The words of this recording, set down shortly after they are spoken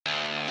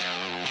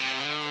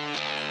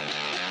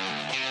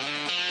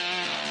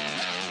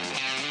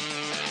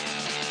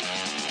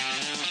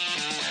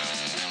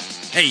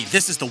Hey,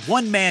 this is the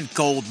one-man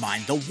gold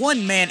mine, the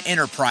one-man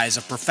enterprise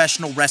of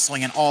professional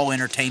wrestling and all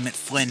entertainment,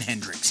 Flynn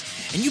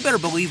Hendricks. And you better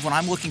believe when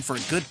I'm looking for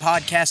a good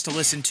podcast to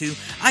listen to,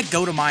 I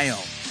go to my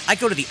own. I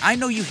go to the I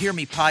Know You Hear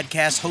Me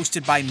podcast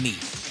hosted by me,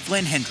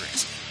 Flynn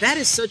Hendricks. That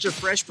is such a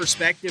fresh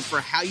perspective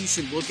for how you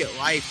should look at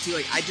life, too.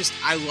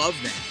 I love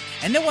that.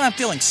 And then when I'm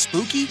feeling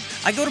spooky,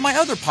 I go to my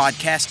other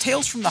podcast,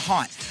 Tales from the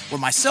Haunt, where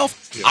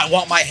I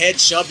want my head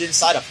shoved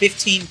inside a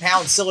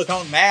 15-pound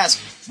silicone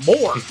mask.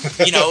 More.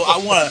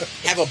 I want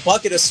to have a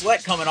bucket of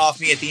sweat coming off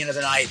me at the end of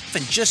the night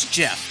than just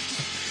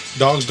Jeff.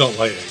 Dogs don't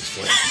lay eggs,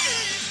 Flynn.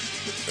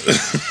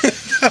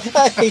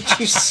 I hate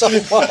you so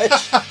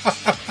much.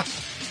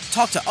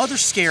 Talk to other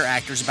scare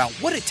actors about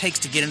what it takes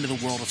to get into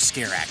the world of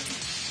scare acting.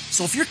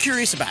 So if you're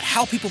curious about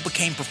how people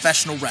became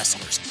professional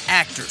wrestlers,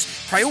 actors,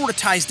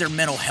 prioritized their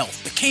mental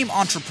health, became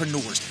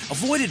entrepreneurs,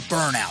 avoided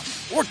burnout,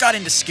 or got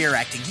into scare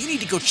acting, you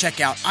need to go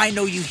check out I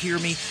Know You Hear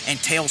Me and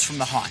Tales from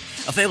the Haunt,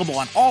 available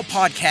on all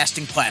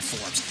podcasting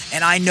platforms.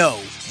 And I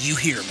know you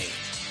hear me.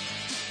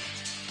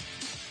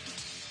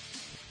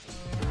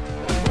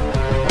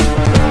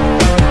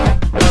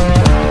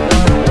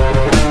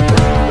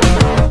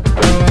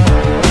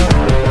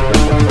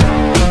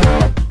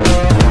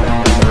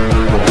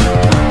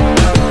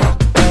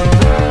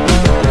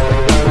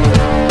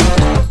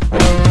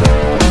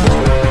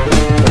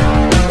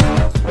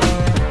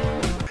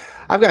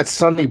 I've got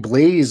Sonny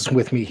Blaze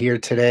with me here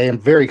today. I'm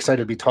very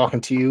excited to be talking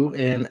to you.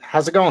 And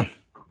how's it going?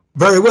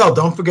 Very well.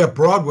 Don't forget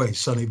Broadway,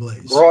 Sonny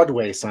Blaze.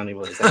 Broadway, Sonny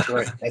Blaze. That's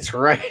right. That's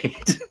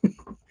right.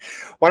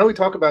 Why don't we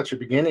talk about your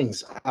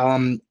beginnings?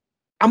 I'm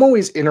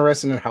always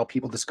interested in how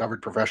people discovered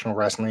professional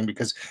wrestling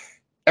because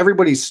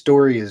everybody's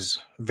story is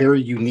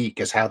very unique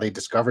as how they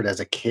discovered as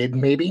a kid,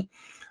 maybe.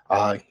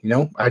 I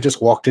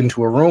just walked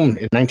into a room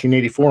in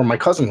 1984 and my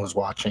cousin was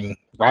watching.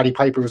 Roddy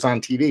Piper was on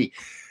TV.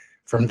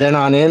 From then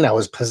on in, I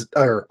was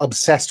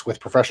obsessed with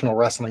professional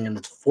wrestling, and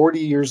it's 40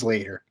 years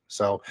later.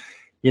 So,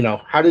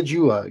 how did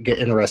you get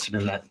interested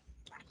in that?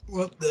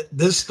 Well,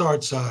 this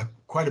starts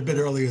quite a bit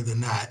earlier than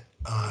that.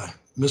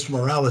 Mr.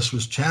 Morales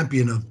was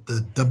champion of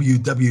the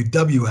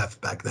WWF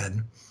back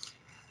then.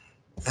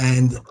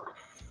 And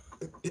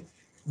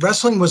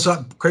wrestling was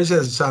crazy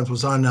as it sounds,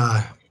 was on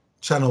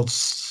channel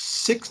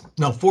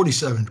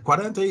 47, 47,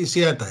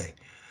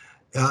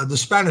 the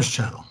Spanish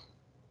channel.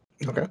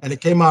 Okay. And it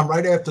came on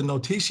right after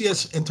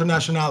Noticias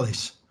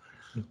Internacionales,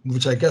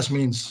 which I guess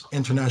means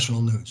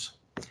international news.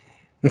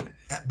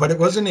 But it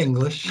was in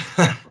English.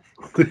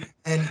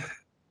 And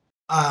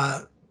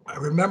I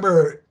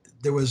remember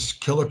there was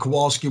Killer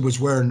Kowalski was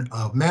wearing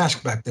a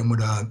mask back then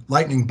with a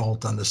lightning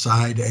bolt on the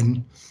side.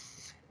 And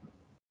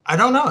I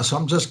don't know,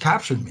 something just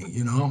captured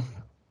me,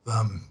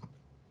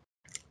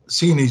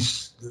 seeing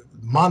these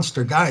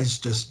monster guys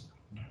just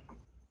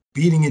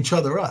beating each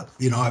other up.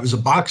 I was a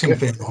boxing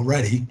fan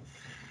already.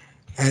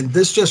 And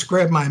this just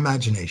grabbed my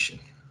imagination.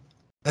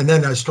 And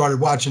then I started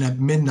watching at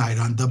midnight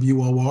on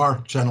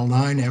WOR, Channel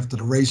 9, after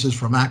the races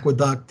from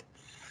Aqueduct.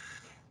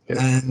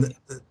 And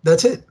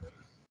that's it.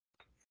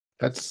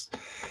 It's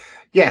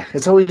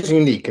always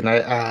unique. And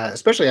I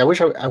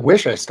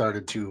wish I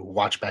started to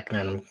watch back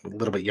then a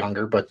little bit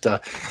younger. But,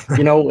 but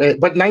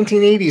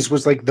 1980s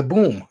was like the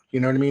boom. You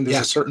know what I mean?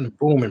 There's a certain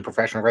boom in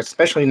professional wrestling,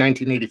 especially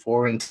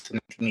 1984 into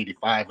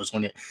 1985 was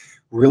when it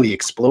really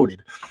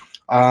exploded.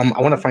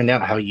 I want to find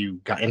out how you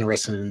got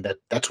interested in that.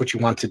 That's what you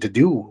wanted to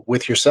do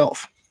with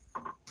yourself.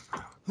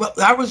 Well,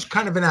 that was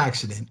kind of an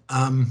accident.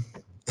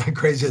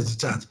 Crazy as it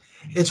sounds.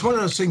 It's one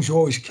of those things you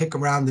always kick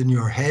around in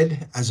your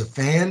head as a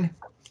fan.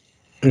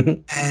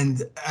 Mm-hmm.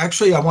 And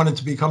actually, I wanted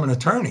to become an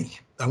attorney.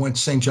 I went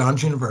to St.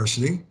 John's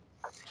University,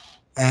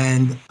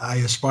 and I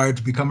aspired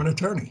to become an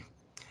attorney.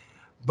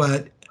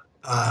 But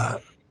I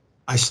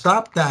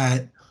stopped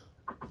that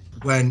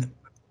when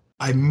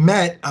I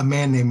met a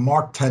man named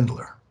Mark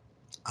Tendler.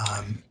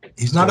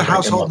 He's not a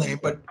household name,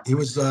 but he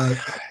was a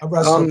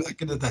wrestler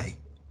back in the day.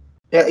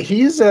 Yeah,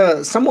 he's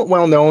somewhat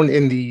well known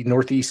in the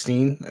Northeast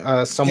scene.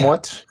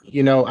 Somewhat,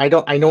 I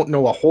don't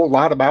know a whole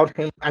lot about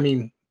him. I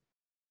mean,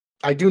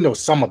 I do know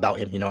some about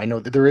him. I know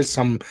that there is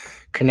some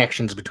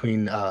connections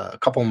between a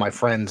couple of my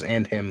friends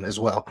and him as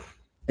well,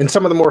 and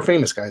some of the more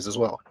famous guys as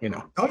well.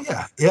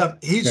 Oh yeah.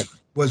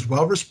 Was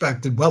well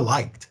respected, well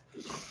liked.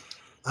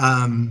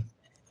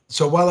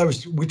 So while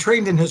we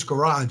trained in his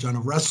garage on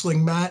a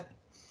wrestling mat.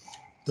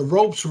 The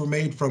ropes were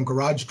made from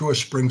garage door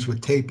springs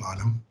with tape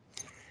on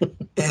them.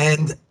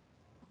 And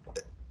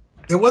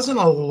there wasn't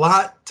a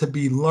lot to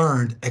be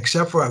learned,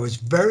 except for I was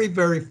very,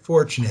 very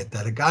fortunate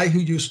that a guy who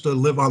used to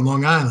live on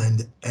Long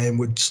Island and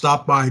would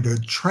stop by to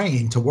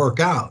train to work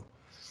out.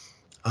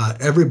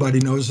 Everybody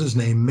knows his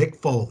name, Mick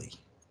Foley.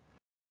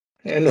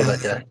 I know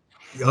that guy.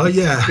 Oh,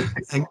 yeah.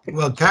 And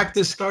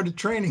Cactus started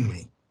training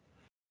me.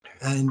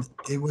 And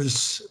it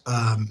was,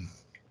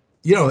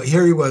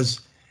 here he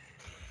was.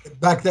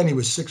 Back then he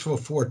was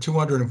 6'4",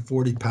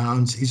 240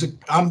 pounds. He's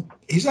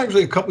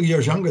actually a couple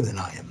years younger than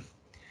I am.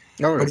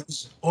 All right. But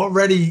he's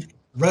already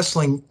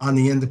wrestling on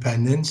the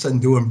independents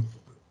and doing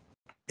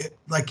it.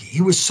 Like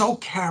he was so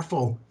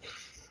careful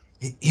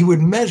he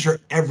would measure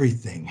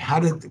everything,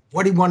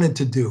 what he wanted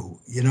to do,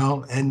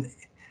 and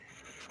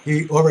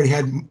he already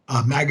had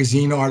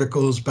magazine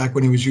articles back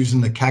when he was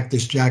using the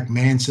Cactus Jack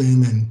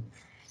Manson, and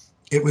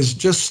it was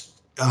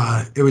just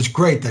it was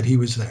great that he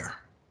was there.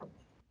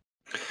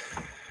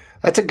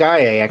 That's a guy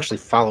I actually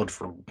followed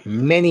for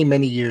many,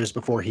 many years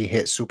before he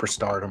hit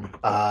superstardom.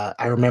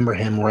 I remember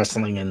him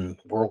wrestling in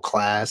World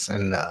Class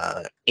and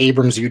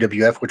Abrams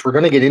UWF, which we're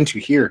going to get into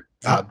here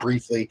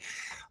briefly.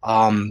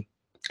 I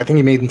think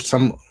he made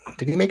some.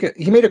 Did he make it?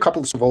 He made a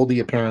couple of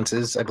Savoldi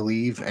appearances, I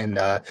believe, and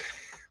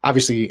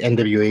obviously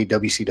NWA,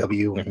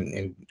 WCW,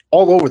 and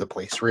all over the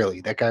place.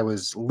 Really, that guy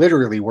was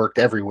literally worked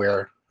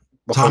everywhere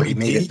before Tommy he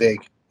made D? it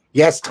big.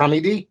 Yes, Tommy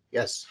D.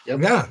 Yes.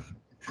 Yep. Yeah,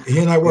 he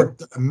and I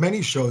worked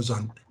many shows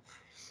on.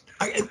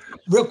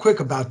 Real quick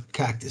about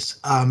Cactus.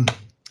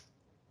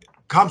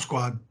 Com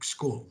Squad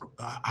school,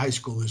 high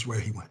school is where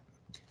he went,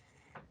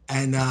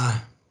 and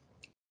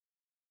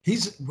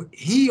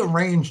he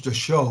arranged a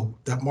show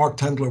that Mark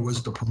Tendler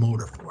was the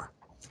promoter for.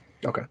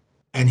 Okay.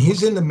 And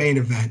he's in the main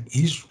event.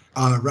 He's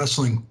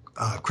wrestling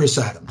Chris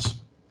Adams.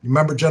 You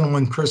remember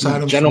Gentleman Chris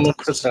Adams? Gentleman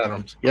Chris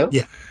Adams. Yep.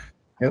 Yeah.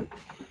 Yep.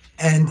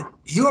 And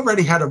he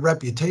already had a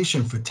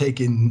reputation for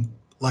taking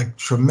like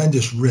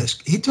tremendous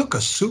risk. He took a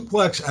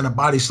suplex and a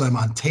body slam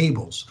on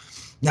tables.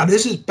 Now,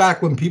 this is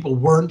back when people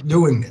weren't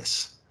doing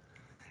this.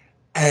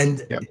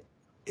 And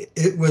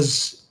it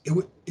was,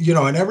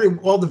 and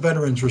all the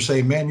veterans were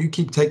saying, man, you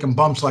keep taking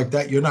bumps like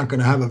that, you're not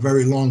going to have a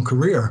very long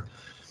career.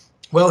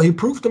 Well, he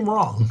proved them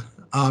wrong.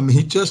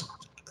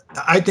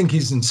 I think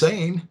he's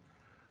insane,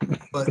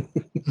 but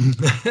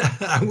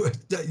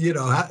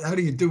how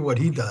do you do what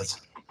he does?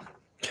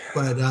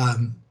 But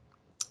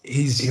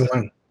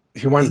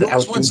he wanted to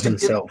outdo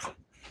himself.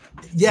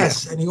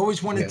 Yes, and he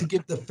always wanted to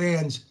give the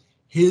fans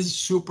his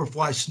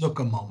Superfly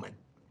Snuka moment.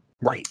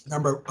 Right.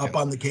 Remember, up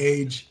on the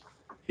cage?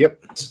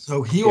 Yep.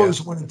 So he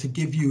always wanted to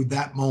give you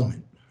that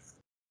moment.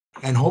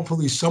 And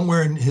hopefully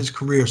somewhere in his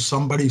career,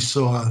 somebody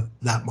saw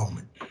that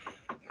moment.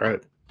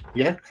 Right.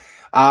 Yeah.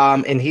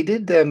 And he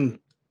did them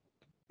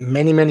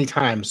many, many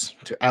times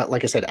to,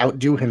 like I said,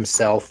 outdo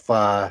himself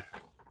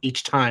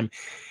each time.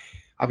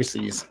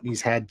 Obviously,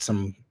 he's had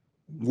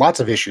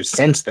lots of issues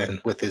since then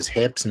with his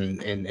hips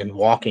and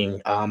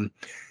walking.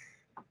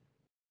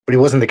 But he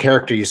wasn't the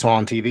character you saw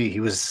on TV. He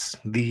was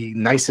the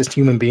nicest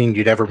human being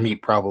you'd ever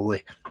meet,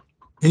 probably.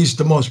 He's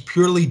the most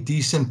purely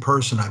decent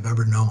person I've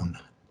ever known.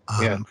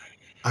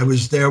 I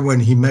was there when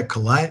he met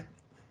Colette,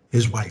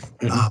 his wife.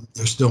 Mm-hmm.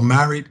 They're still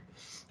married.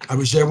 I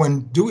was there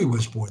when Dewey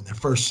was born, their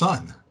first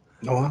son.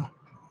 Oh,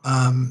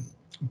 wow.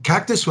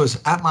 Cactus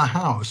was at my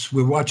house.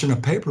 We were watching a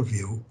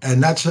pay-per-view,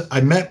 and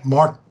I met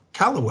Mark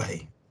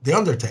Calloway, The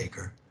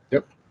Undertaker,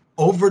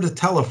 over the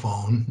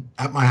telephone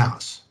at my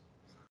house.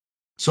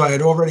 So I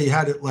had already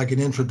had it like an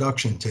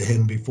introduction to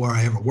him before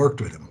I ever worked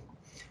with him.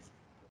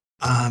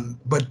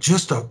 But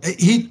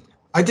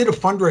I did a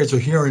fundraiser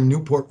here in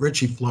Newport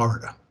Richey,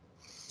 Florida,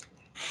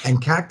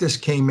 and Cactus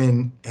came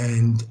in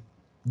and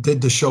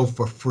did the show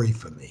for free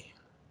for me.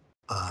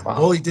 Wow.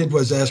 All he did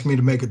was ask me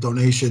to make a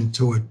donation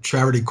to a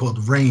charity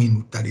called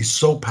RAIN that he's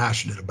so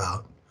passionate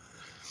about.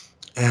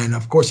 And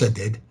of course I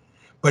did,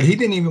 but he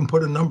didn't even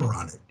put a number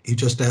on it. He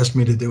just asked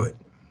me to do it.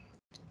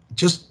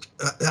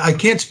 I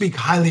can't speak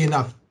highly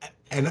enough.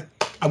 And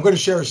I'm going to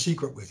share a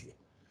secret with you.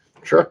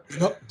 Sure.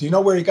 Do you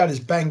know where he got his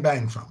bang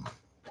bang from?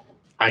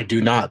 I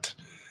do not.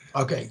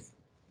 Okay.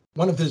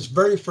 One of his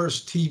very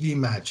first TV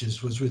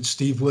matches was with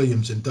Steve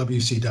Williams in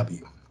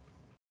WCW.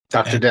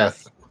 Dr.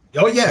 Death.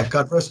 Oh, yeah.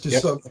 God rest his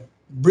soul.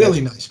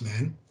 Really nice,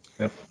 man.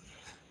 Yep.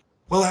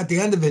 Well, at the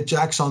end of it,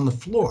 Jack's on the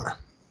floor.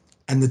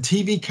 And the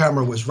TV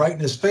camera was right in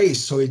his face,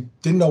 so he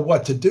didn't know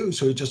what to do.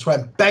 So he just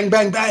went bang,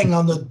 bang, bang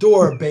on the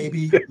door,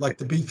 baby, like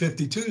the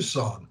B-52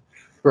 song.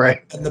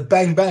 Right. And the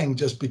bang, bang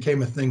just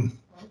became a thing.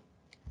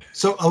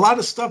 So a lot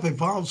of stuff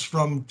evolves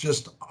from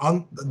just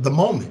on the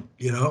moment,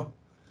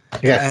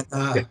 Yeah.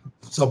 And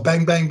so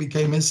bang, bang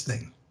became his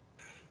thing.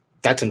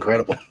 That's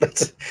incredible.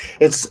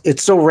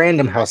 It's so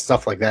random how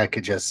stuff like that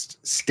could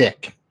just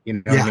stick. You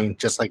know what I mean?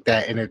 Just like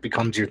that, and it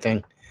becomes your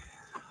thing.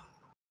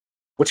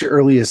 What's your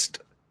earliest,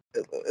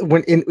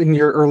 when in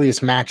your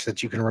earliest match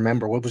that you can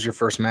remember? What was your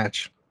first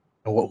match,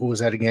 and who was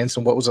that against,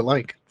 and what was it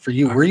like for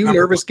you? Were you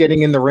nervous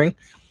getting in the ring?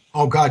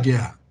 Oh God,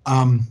 yeah.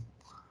 I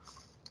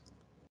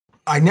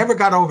never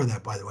got over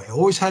that, by the way. I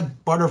always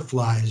had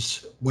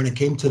butterflies when it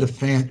came to the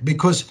fan,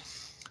 because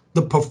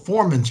the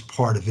performance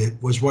part of it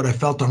was what I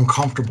felt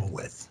uncomfortable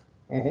with.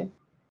 Mm-hmm.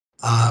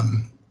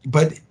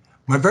 But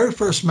my very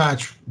first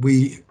match,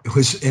 it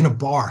was in a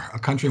bar, a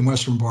country and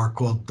western bar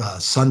called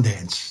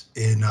Sundance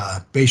in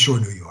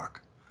Bayshore, New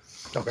York.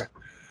 Okay.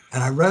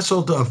 And I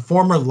wrestled a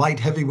former light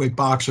heavyweight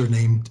boxer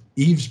named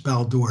Yves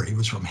Baldour. He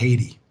was from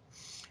Haiti.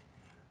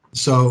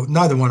 So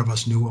neither one of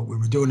us knew what we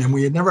were doing. And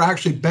we had never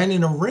actually been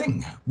in a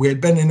ring. We had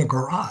been in a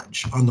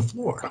garage on the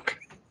floor. Okay.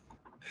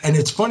 And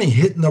it's funny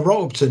hitting the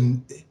ropes,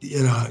 and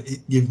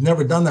you've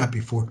never done that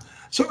before.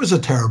 So it was a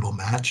terrible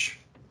match.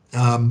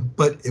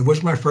 But it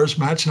was my first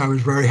match, and I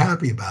was very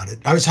happy about it.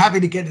 I was happy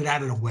to get it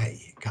out of the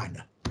way, kind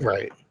of.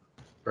 Right.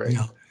 Right. You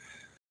know,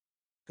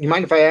 You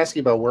mind if I ask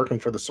you about working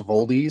for the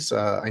Savoldis?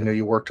 I know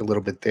you worked a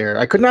little bit there.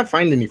 I could not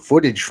find any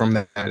footage from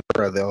that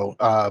era, though,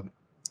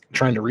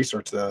 trying to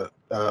research the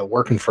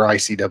working for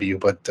ICW.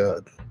 But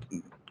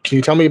can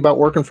you tell me about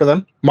working for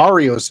them?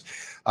 Mario's.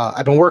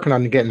 I've been working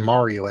on getting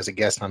Mario as a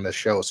guest on this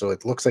show, so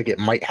it looks like it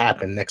might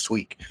happen next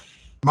week.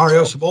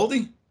 Mario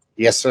Savoldi?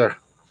 Yes, sir.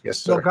 Yes,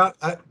 sir. Look,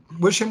 I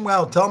wish him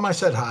well. Tell him I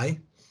said hi.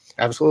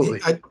 Absolutely.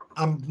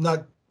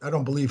 I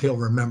don't believe he'll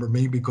remember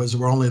me because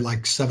there were only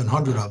like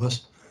 700 of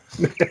us.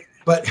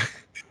 But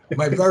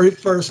my very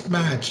first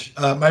match,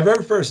 my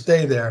very first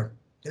day there,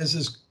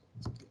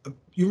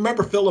 you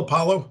remember Phil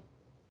Apollo?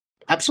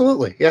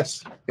 Absolutely.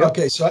 Yes. Yep.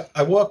 Okay, so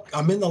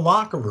I'm in the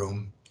locker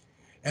room,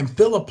 and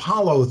Phil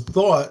Apollo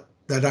thought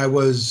that I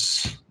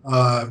was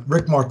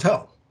Rick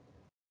Martel.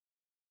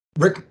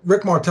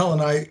 Rick Martel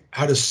and I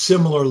had a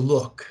similar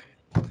look.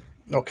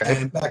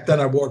 Okay. And back then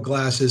I wore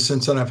glasses.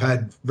 Since then I've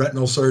had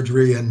retinal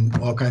surgery and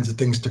all kinds of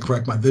things to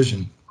correct my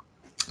vision.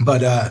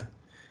 But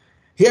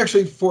he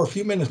actually, for a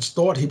few minutes,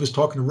 thought he was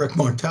talking to Rick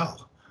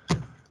Martel.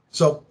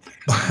 So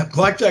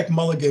Blackjack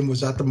Mulligan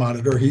was at the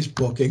monitor. He's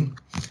booking.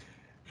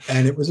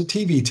 And it was a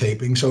TV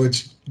taping. So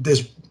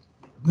there's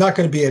not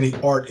going to be any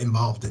art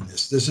involved in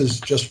this. This is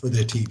just for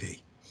their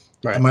TV.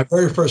 Right. And my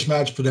very first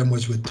match for them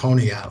was with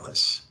Tony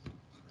Atlas.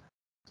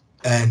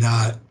 And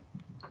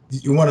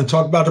you want to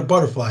talk about the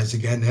butterflies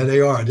again? There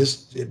they are.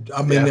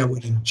 I'm in there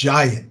with a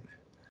giant.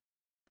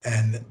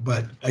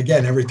 But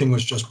again, everything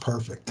was just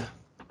perfect.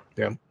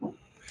 Yeah.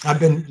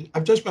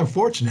 I've just been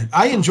fortunate.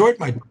 I enjoyed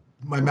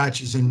my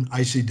matches in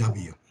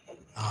ICW.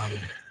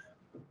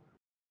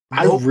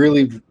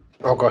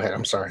 Oh, go ahead.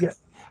 I'm sorry. Yeah.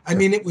 I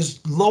mean, it was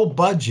low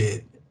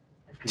budget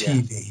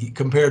TV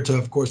compared to,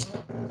 of course,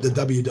 the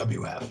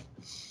WWF.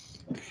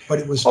 But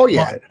it was fun.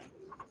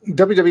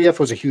 WWF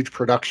was a huge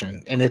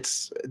production, and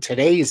it's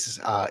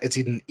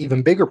an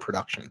even bigger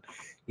production.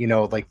 You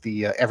know, like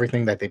the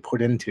everything that they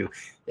put into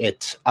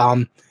it.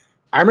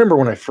 I remember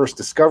when I first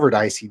discovered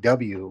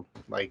ICW.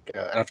 And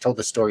I've told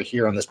this story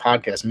here on this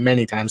podcast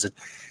many times. That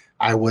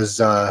I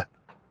was at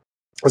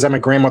my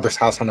grandmother's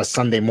house on a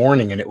Sunday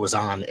morning, and it was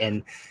on,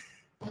 and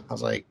I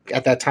was like,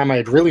 at that time, I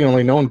had really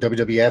only known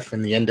WWF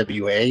and the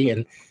NWA,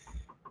 and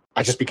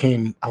I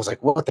was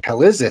like, what the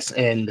hell is this?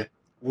 And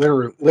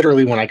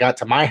literally, when I got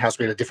to my house,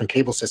 we had a different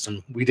cable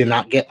system. We did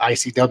not get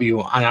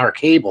ICW on our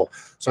cable,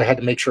 so I had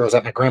to make sure I was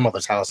at my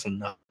grandmother's house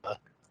and a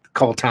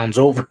couple towns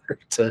over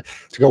to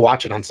go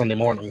watch it on Sunday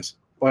mornings.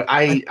 But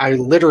I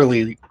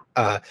literally,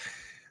 I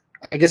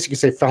guess you could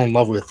say, fell in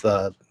love with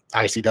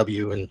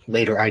ICW and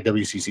later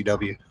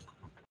IWCCW.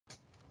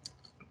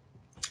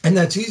 And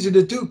that's easy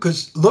to do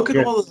because look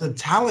at all of the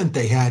talent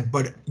they had,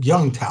 but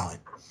young talent.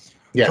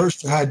 Yeah.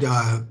 First, you had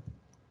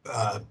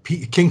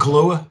King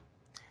Kalua,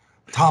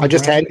 Tom. I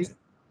just had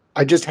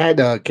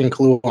King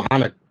Kalua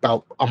on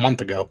about a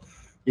month ago.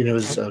 You know, he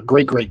was a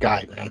great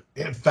guy, man.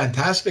 Yeah,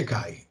 fantastic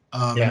guy.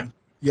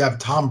 You have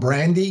Tom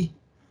Brandy.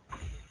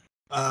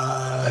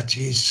 I'm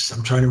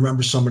trying to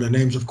remember some of the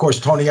names. Of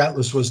course, Tony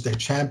Atlas was their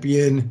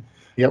champion.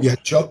 Yep. Yeah,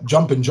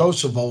 Jumpin' Joe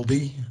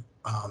Savoldi.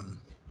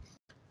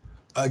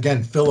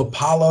 Again, Phil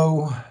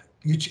Apollo.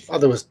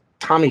 There was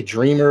Tommy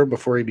Dreamer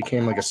before he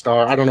became like a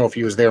star. I don't know if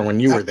he was there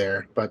when you were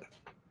there, but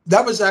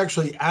that was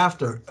actually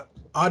after.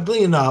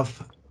 Oddly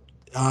enough,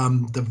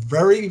 the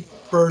very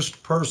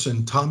first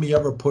person Tommy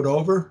ever put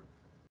over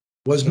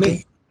was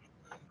me.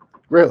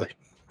 Really?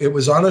 It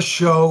was on a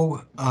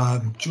show.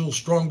 Jules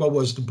Strongbow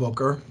was the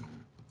booker.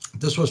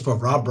 This was for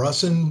Rob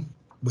Russin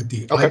with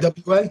the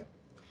IWA.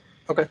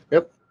 Okay.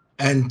 Yep.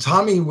 And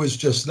Tommy was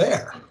just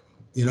there,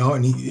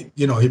 and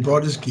he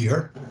brought his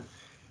gear,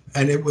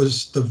 and it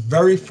was the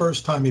very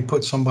first time he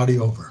put somebody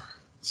over.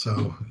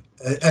 So,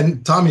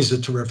 and Tommy's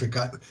a terrific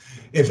guy.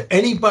 If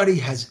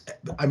anybody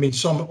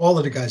all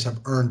of the guys have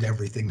earned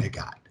everything they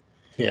got.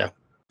 Yeah.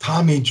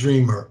 Tommy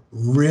Dreamer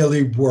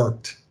really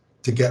worked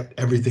to get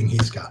everything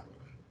he's got.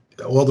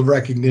 All the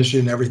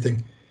recognition,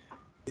 everything.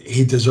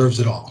 He deserves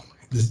it all.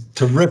 This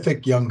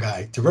terrific young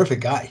guy,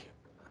 terrific guy.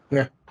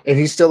 Yeah. And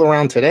he's still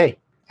around today.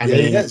 He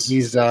is.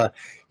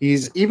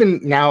 He's even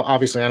now,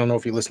 obviously, I don't know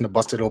if you listen to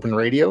Busted Open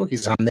Radio.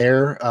 He's on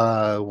there,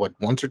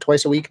 once or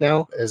twice a week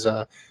now as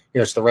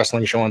it's the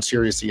wrestling show on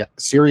Sirius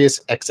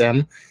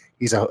XM.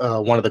 He's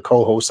one of the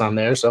co-hosts on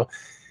there. So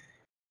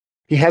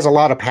he has a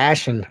lot of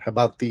passion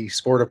about the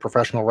sport of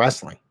professional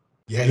wrestling.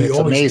 Yeah, it's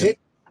amazing. Did.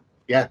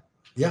 Yeah.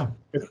 Yeah.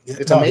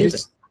 It's amazing.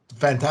 He's a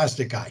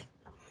fantastic guy.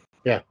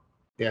 Yeah.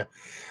 Yeah.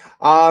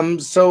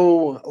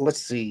 So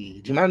let's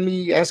see. Do you mind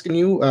me asking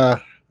you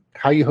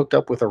how you hooked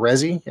up with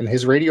Arezzi and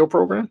his radio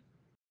program?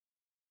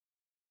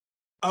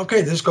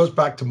 Okay, this goes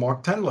back to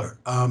Mark Tendler.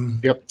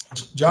 Yep.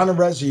 John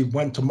Arezzi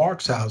went to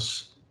Mark's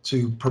house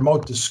to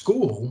promote the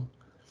school,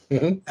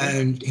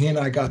 and he and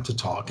I got to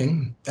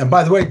talking. And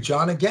by the way,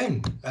 John,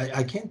 again,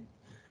 I can't.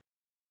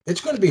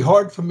 It's going to be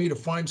hard for me to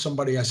find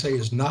somebody I say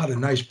is not a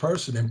nice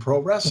person in pro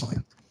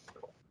wrestling.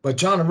 But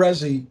John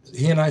Arezzi,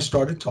 he and I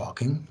started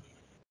talking,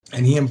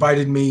 and he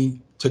invited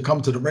me to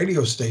come to the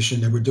radio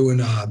station. They were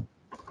doing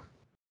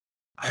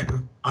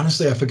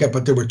honestly, I forget,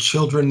 but there were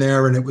children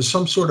there, and it was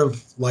some sort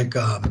of like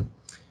a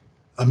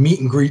meet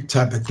and greet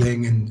type of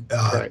thing. And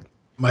Right.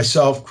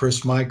 myself,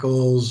 Chris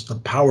Michaels, the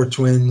Power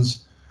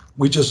Twins,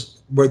 we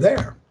just were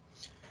there.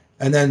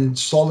 And then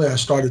slowly I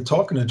started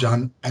talking to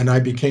John, and I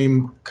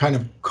became kind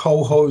of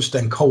co-host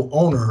and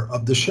co-owner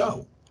of the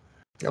show.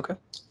 Okay.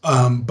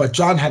 But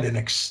John had an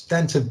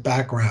extensive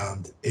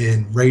background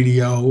in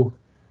radio,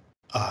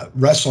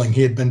 wrestling.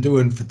 He had been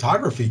doing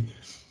photography.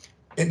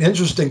 An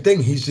interesting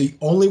thing, he's the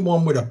only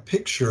one with a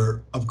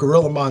picture of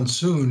Gorilla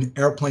Monsoon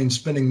airplane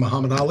spinning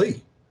Muhammad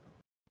Ali.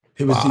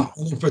 He was the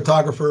only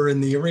photographer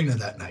in the arena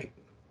that night.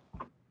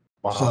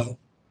 Wow. So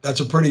that's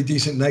a pretty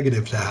decent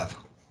negative to have.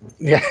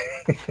 Yeah,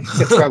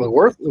 it's probably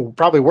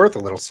worth a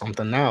little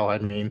something now. I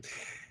mean,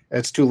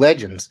 it's two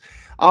legends.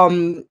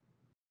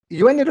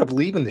 You ended up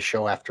leaving the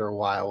show after a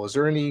while. Was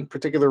there any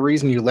particular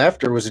reason you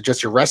left, or was it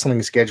just your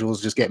wrestling schedule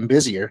was just getting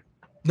busier?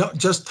 No,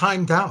 just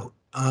timed out.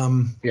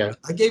 Yeah.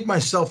 I gave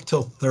myself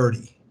till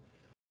 30.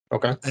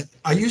 Okay.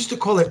 I used to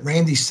call it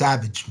Randy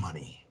Savage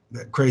money.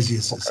 Crazy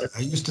as this.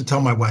 I used to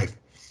tell my wife,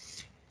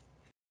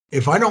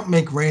 if I don't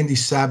make Randy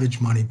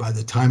Savage money by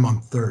the time I'm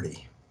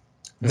 30,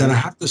 then I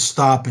have to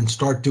stop and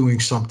start doing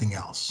something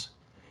else.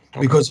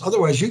 Okay. Because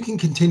otherwise you can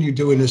continue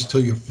doing this till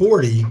you're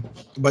 40,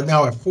 but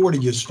now at 40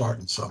 you're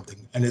starting something,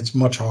 and it's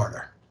much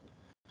harder.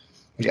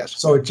 Yes.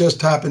 So it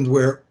just happened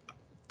where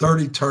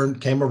 30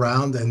 came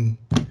around, and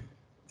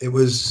it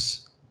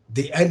was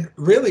the end.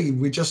 Really,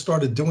 we just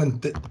started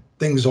doing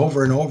things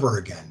over and over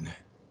again.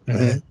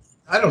 And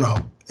I don't know.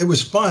 It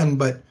was fun,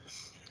 but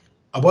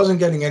I wasn't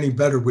getting any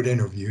better with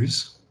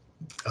interviews.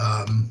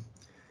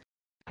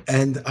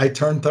 And I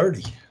turned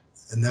 30,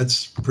 and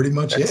that's pretty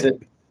much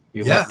it.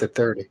 You left at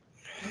 30.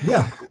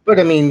 Yeah. But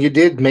I mean, you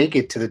did make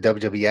it to the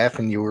WWF,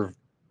 and you were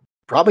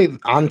probably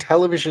on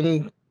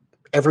television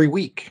every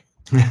week,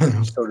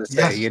 so to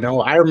say. Yes. You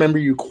know, I remember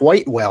you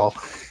quite well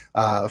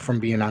from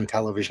being on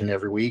television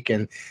every week.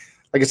 And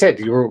like I said,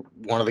 you were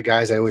one of the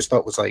guys I always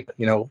thought was like,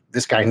 you know,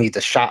 this guy needs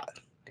a shot,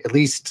 at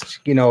least,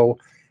 you know,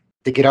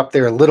 to get up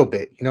there a little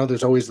bit. You know,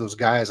 there's always those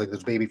guys, like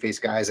those babyface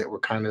guys that were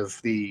kind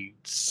of the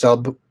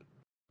sub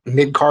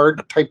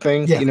mid-card type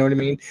thing. Yeah. You know what I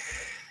mean?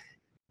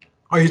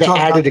 Are you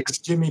talking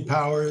about Jimmy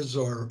Powers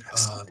or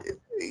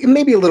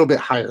maybe a little bit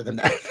higher than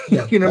that?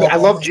 Yeah. You know, I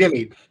love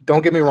Jimmy.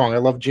 Don't get me wrong. I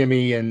love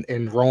Jimmy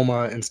and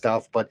Roma and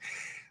stuff, but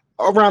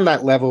around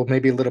that level,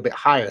 maybe a little bit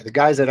higher. The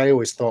guys that I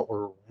always thought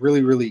were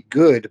really, really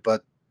good,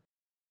 but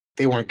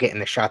they weren't getting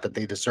the shot that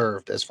they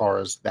deserved as far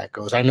as that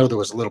goes. I know there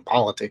was a little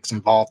politics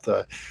involved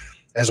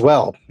as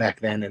well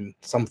back then, and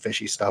some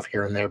fishy stuff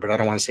here and there, but I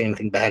don't want to say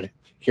anything bad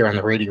here on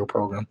the radio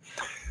program.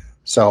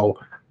 So,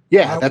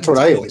 yeah, that's what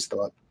I always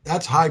thought.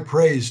 That's high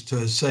praise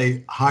to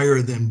say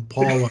higher than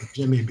Paul or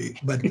Jimmy B,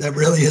 but that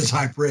really is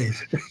high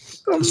praise.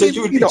 So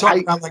you would be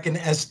talking about like an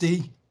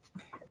SD?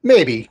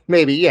 Maybe,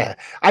 yeah.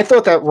 I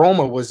thought that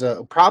Roma was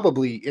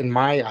probably, in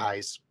my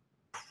eyes,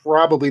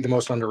 probably the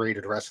most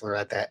underrated wrestler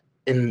at that,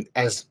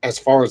 as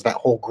far as that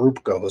whole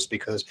group goes,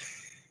 because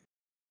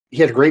he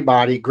had a great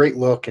body, great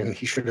look, and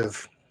he should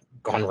have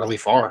gone really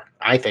far,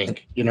 I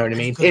think. You know what I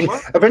mean? And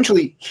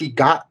eventually he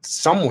got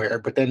somewhere,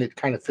 but then it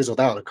kind of fizzled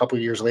out. A couple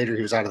of years later,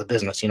 he was out of the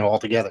business, you know,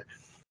 altogether.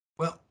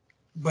 Well,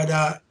 but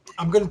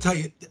I'm going to tell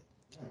you,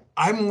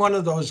 I'm one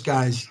of those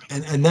guys,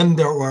 and then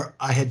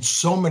I had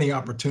so many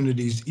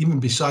opportunities, even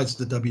besides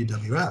the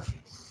WWF.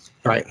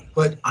 Right.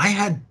 But I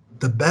had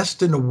the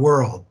best in the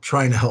world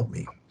trying to help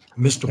me.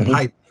 Mr.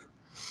 Pipe,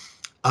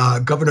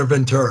 Governor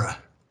Ventura,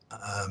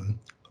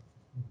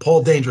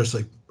 Paul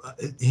Dangerously.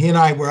 He and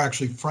I were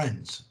actually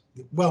friends.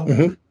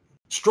 Well,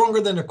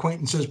 stronger than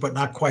acquaintances, but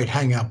not quite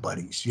hangout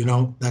buddies, you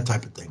know, that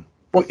type of thing.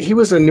 Well, he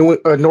was a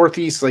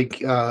Northeast, like,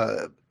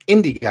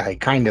 indie guy,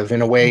 kind of,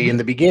 in a way, in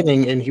the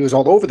beginning, and he was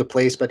all over the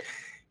place, but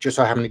just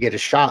so happened to get a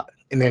shot,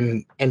 and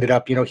then ended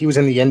up, you know, he was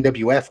in the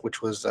NWF,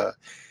 which was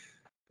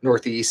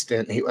Northeast,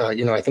 and he,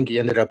 you know, I think he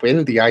ended up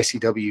in the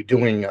ICW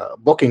doing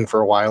booking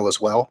for a while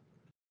as well.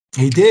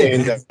 He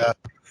did. And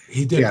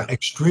he did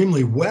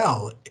extremely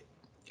well.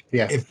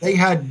 Yeah. If they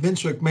had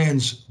Vince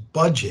McMahon's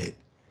budget,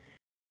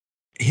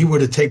 he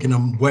would have taken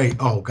them way.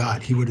 Oh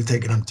God, he would have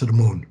taken them to the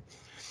moon.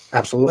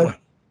 Absolutely.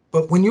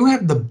 But when you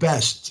have the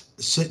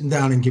best sitting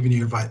down and giving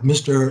you advice,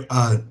 Mr.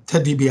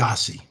 Ted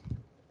DiBiase,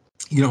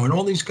 you know, and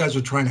all these guys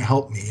are trying to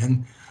help me,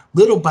 and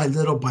little by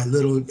little by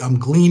little, I'm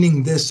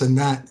gleaning this and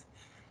that.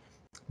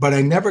 But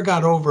I never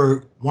got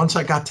over. Once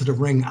I got to the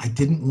ring, I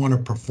didn't want to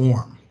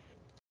perform.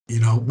 You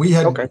know, we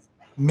had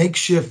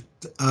makeshift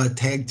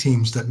tag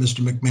teams that Mr.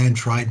 McMahon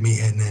tried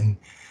me in, and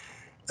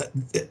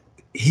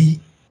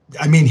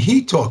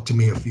he talked to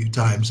me a few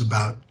times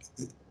about,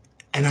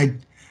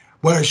 and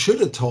what I should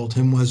have told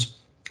him was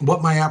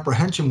what my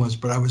apprehension was,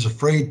 but I was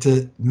afraid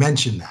to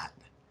mention that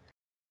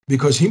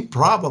because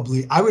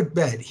I would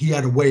bet he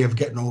had a way of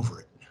getting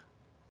over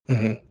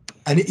it.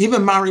 And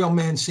even Mario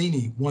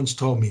Mancini once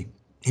told me,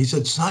 he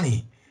said,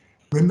 Sonny,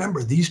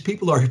 remember, these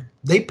people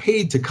they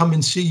paid to come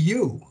and see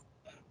you,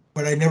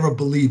 but I never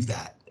believed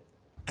that.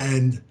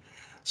 And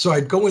so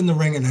I'd go in the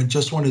ring and I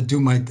just want to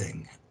do my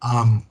thing.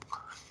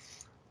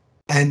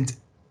 And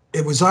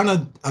it was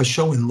on a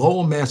show in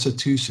Lowell,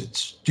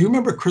 Massachusetts. Do you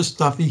remember Chris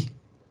Duffy?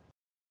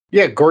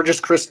 Yeah, gorgeous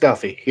Chris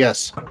Duffy.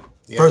 Yes.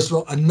 First of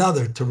all,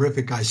 another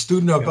terrific guy,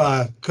 student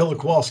of Killer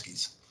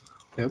Kowalski's.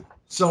 Yep.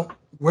 So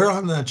we're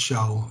on that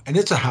show, and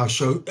it's a house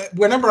show.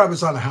 Whenever I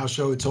was on a house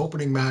show, it's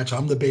opening match.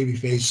 I'm the baby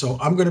face, so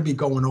I'm going to be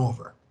going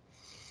over.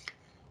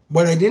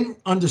 What I didn't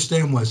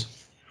understand was,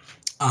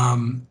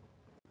 doing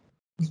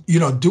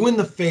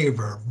the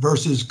favor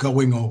versus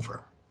going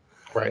over.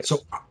 Right. So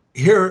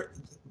here,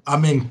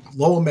 I'm in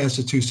Lowell,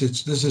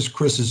 Massachusetts. This is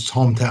Chris's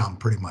hometown,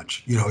 pretty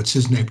much. It's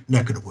his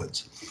neck of the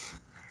woods.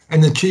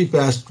 And the chief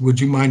asked,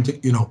 would you mind,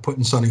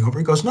 putting Sonny over?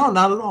 He goes, no,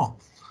 not at all.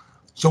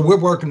 So we're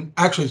working.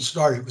 Actually,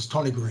 it was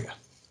Tony Gurria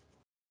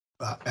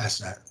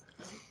asked that.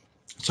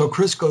 So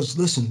Chris goes,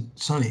 listen,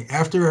 Sonny,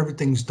 after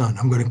everything's done,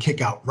 I'm going to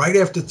kick out right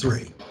after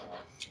 3.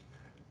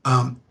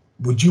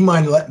 Would you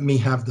mind letting me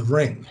have the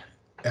ring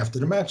after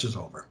the match is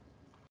over?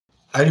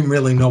 I didn't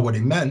really know what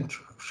he meant.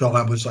 So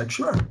I was like,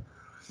 sure.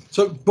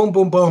 So boom,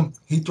 boom, boom.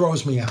 He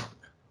throws me out.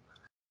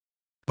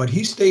 But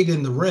he stayed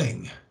in the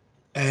ring.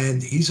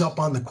 And he's up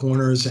on the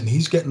corners, and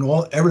he's getting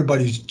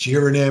everybody's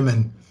cheering him,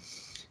 and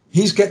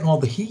he's getting all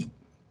the heat.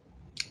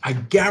 I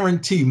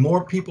guarantee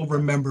more people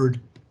remembered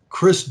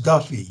Chris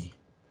Duffy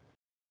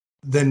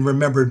than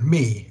remembered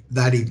me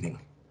that evening.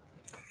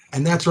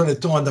 And that's when it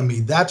dawned on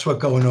me, that's what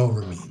going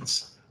over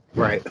means.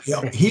 Right.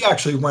 He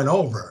actually went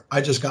over. I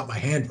just got my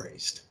hand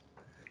raised.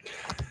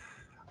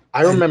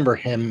 I remember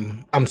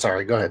him. I'm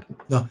sorry, go ahead.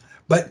 No,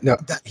 but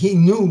he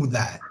knew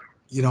that.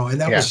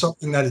 And that was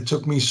something that it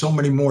took me so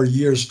many more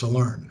years to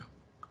learn.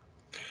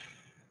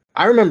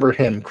 I remember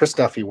him, Chris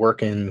Duffy,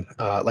 working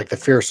like the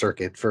fair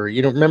circuit for,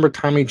 remember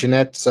Tommy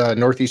Jeanette's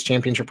Northeast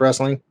Championship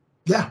Wrestling?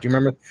 Yeah. Do you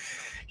remember?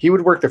 He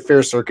would work the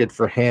fair circuit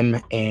for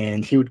him,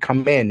 and he would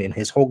come in, and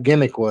his whole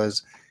gimmick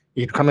was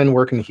he'd come in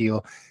working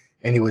heel,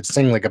 and he would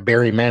sing like a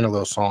Barry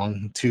Manilow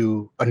song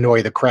to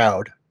annoy the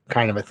crowd,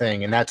 kind of a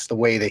thing. And that's the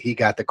way that he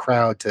got the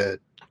crowd to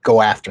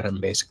go after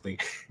him, basically.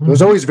 It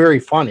was always very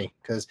funny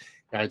because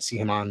I'd see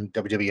him on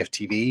WWF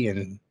TV,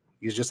 and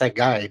he was just that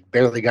guy.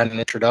 Barely got an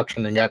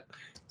introduction, and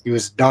he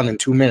was done in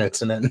 2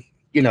 minutes. And then,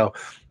 to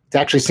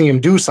actually see him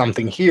do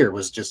something here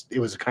it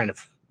was kind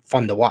of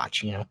fun to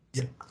watch, Yeah.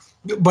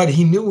 But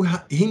he knew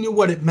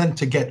what it meant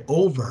to get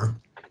over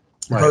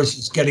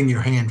versus getting your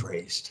hand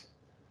raised.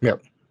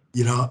 Yep.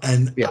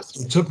 And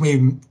it took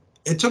me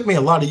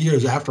a lot of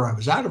years after I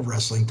was out of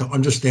wrestling to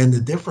understand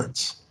the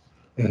difference.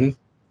 Mm-hmm.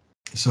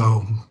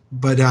 So,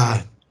 but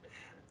that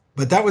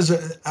was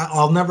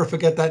I'll never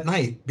forget that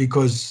night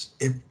because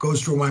it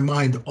goes through my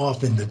mind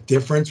often, the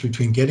difference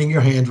between getting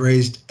your hand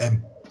raised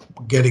and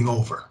getting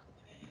over.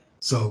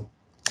 So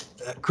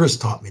Chris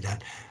taught me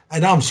that.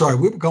 And I'm sorry,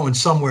 we were going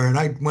somewhere and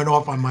I went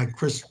off on my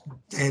Chris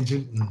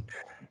tangent.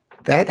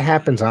 That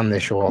happens on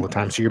this show all the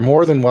time. So you're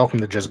more than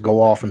welcome to just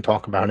go off and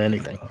talk about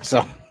anything.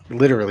 So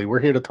literally, we're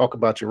here to talk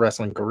about your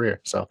wrestling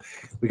career. So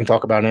we can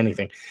talk about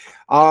anything.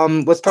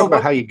 Let's talk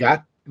about how you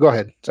got. Go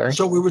ahead. Sorry.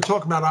 So we were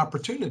talking about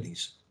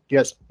opportunities.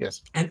 Yes.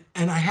 And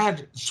I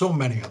had so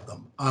many of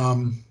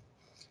them.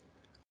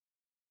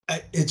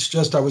 It's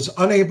just I was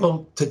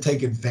unable to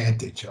take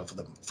advantage of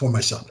them for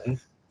myself. Mm-hmm.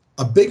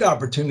 A big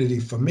opportunity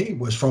for me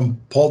was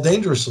from Paul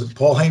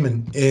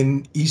Heyman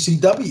in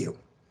ECW.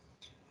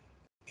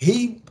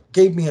 He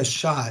gave me a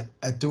shot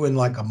at doing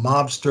like a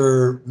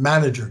mobster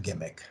manager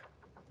gimmick.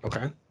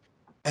 Okay.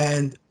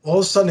 And all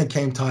of a sudden it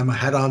came time. I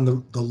had on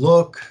the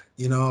look,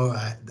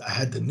 I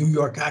had the New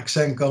York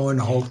accent going,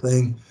 the whole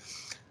thing.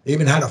 I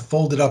even had a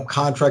folded up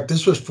contract.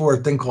 This was for a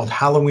thing called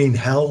Halloween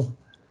Hell.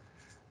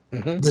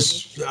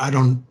 Mm-hmm. I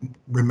don't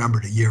remember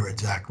the year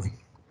exactly.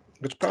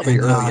 It's probably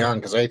early on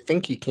because I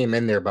think he came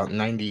in there about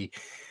 90,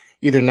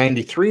 either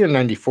 93 or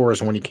 94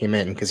 is when he came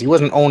in because he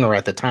wasn't owner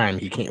at the time.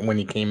 When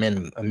he came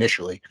in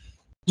initially.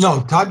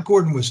 No, Todd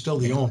Gordon was still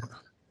the owner.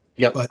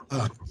 Yep. But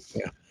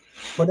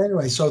But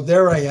anyway, so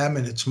there I am,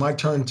 and it's my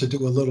turn to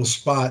do a little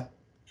spot,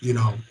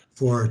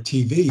 for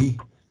TV,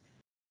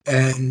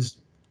 and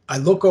I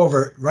look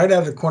over right out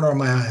of the corner of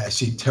my eye. I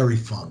see Terry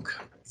Funk.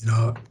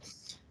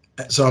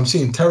 So I'm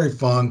seeing Terry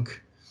Funk.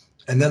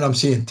 And then I'm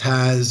seeing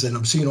Taz, and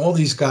I'm seeing all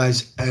these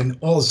guys, and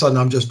all of a sudden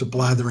I'm just a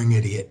blathering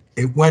idiot.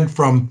 It went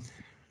from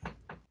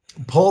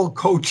Paul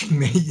coaching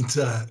me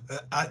to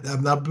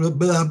blah,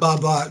 blah, blah,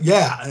 blah.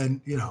 Yeah, and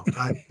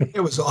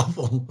it was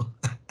awful.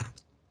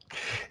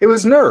 It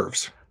was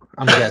nerves,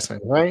 I'm guessing,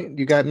 right?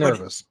 You got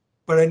nervous.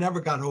 But I never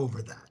got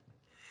over that.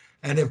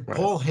 And if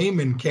Paul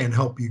Heyman can't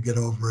help you get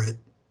over it,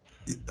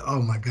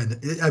 oh my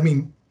goodness. I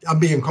mean, I'm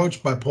being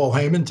coached by Paul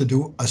Heyman to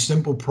do a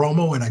simple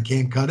promo, and I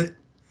can't cut it.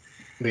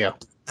 Yeah.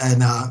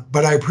 And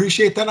but I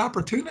appreciate that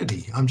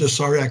opportunity. I'm just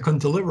sorry I couldn't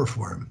deliver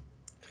for him.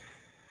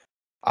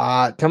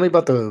 Tell me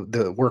about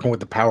the working with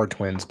the Power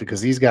Twins,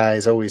 because these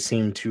guys always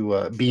seem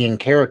to be in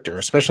character,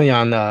 especially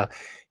on a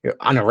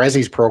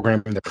Rezzy's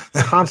program.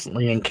 They're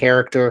constantly in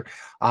character.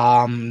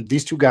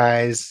 These two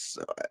guys,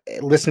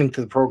 listening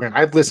to the program,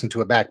 I've listened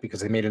to it back because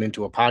they made it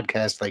into a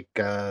podcast like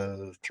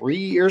 3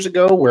 years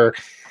ago, where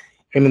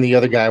him and the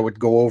other guy would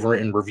go over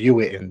and review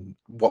it and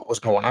what was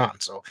going on.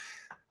 So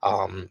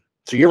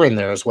So you're in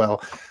there as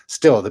well.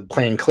 Still, the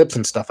playing clips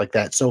and stuff like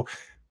that. So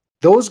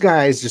those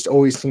guys just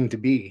always seem to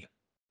be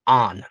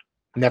on,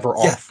 never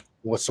Yeah. off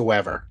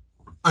whatsoever.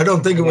 I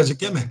don't think it was a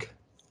gimmick.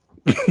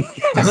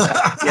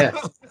 Yeah.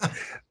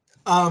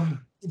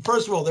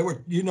 First of all, they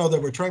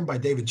were trained by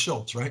David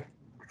Schultz, right?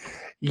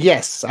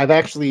 Yes, I've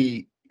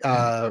actually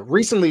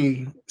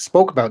recently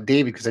spoke about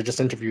David because I just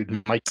interviewed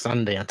Mike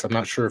Sundance. I'm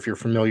not sure if you're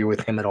familiar with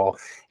him at all.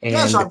 And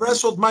yes, I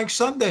wrestled Mike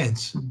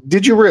Sundance.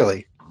 Did you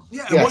really?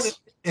 Yeah, Yes.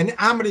 in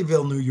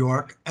Amityville, New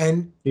York,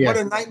 and what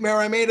a nightmare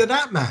I made of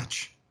that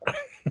match.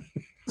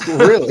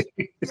 Really?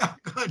 Yeah,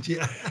 God,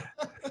 yeah.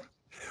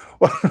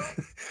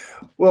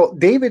 Well,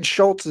 David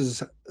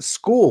Schultz's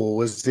school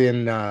was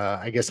in,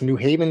 I guess, New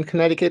Haven,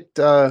 Connecticut.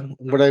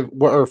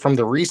 Or from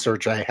the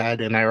research I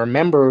had, and I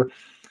remember,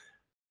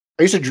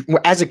 as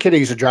a kid, I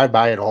used to drive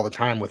by it all the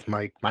time with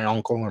my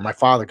uncle or my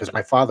father, because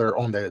my father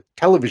owned a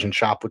television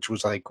shop, which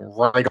was like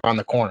right on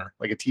the corner,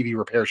 like a TV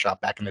repair shop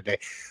back in the day.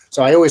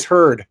 So I always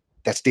heard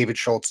that's David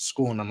Schultz's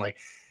school, and I'm like,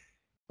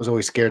 was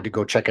always scared to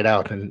go check it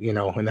out, and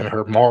and then I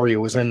heard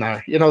Mario was in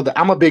there.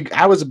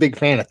 I was a big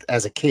fan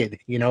as a kid.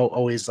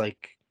 Always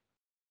like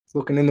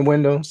looking in the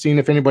window, seeing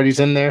if anybody's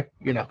in there.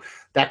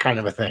 That kind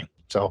of a thing.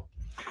 So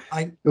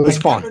it was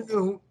fun. I never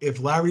knew if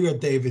Larry or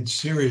David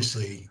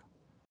seriously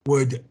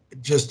would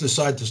just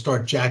decide to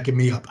start jacking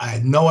me up. I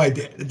had no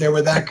idea they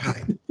were that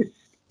kind.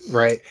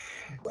 Right.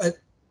 But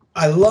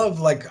I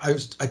love, I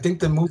think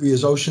the movie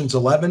is Ocean's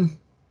 11.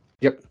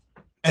 Yep.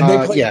 And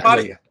they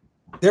play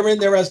They're in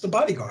there as the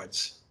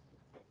bodyguards.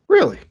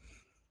 Really?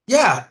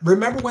 Yeah.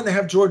 Remember when they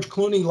have George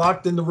Clooney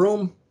locked in the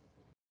room?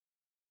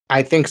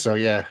 I think so.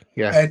 Yeah.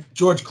 Yeah. And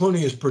George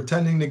Clooney is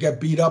pretending to get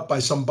beat up by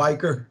some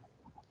biker.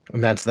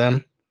 And that's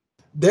them?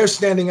 They're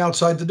standing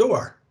outside the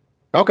door.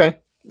 Okay.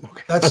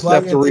 That's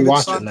like David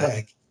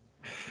Sontag.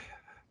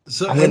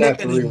 So and they've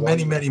been in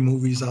many, many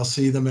movies. I'll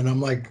see them and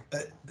I'm like,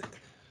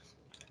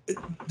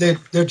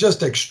 they're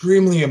just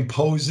extremely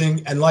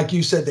imposing. And like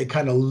you said, they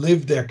kind of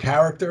live their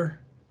character.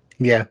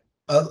 Yeah.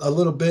 A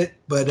little bit,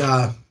 but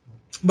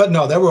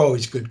no, they were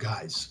always good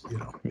guys,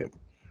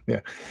 Yeah.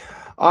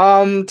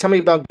 Tell me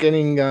about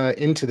getting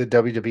into the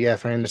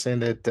WWF. I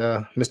understand that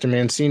Mr.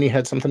 Mancini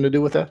had something to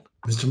do with that.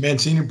 Mr.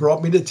 Mancini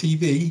brought me to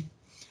TV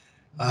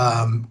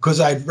because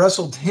I'd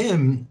wrestled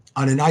him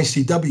on an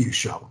ICW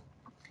show,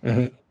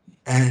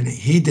 and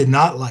he did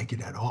not like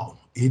it at all.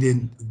 He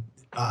didn't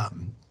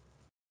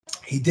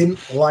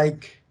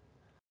like.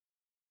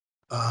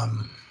 I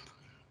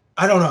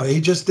don't know.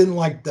 He just didn't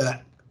like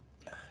that.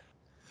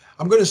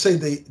 I'm going to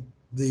say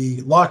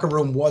the locker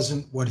room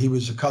wasn't what he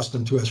was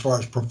accustomed to as far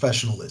as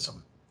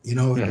professionalism.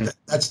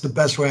 That's the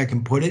best way I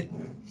can put it.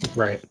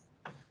 Right.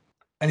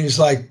 And he's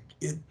like,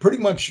 pretty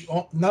much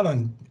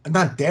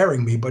not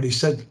daring me, but he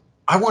said,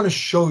 I want to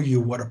show you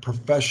what a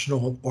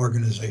professional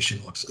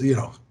organization looks.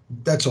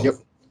 That's all. Yep.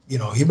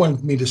 He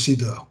wanted me to see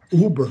the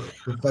Uber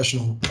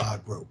professional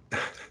group.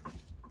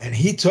 And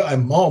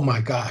oh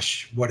my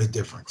gosh, what a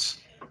difference.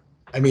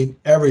 I mean,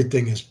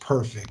 everything is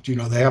perfect.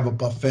 They have a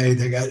buffet.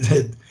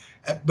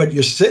 But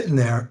you're sitting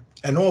there,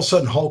 and all of a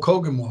sudden Hulk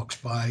Hogan walks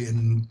by,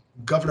 and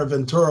Governor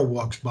Ventura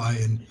walks by,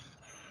 and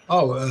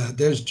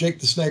there's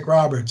Jake the Snake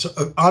Roberts.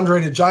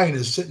 Andre the Giant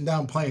is sitting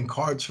down playing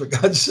cards, for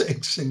God's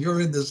sakes, and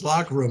you're in this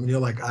locker room, and you're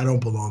like, I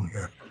don't belong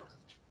here.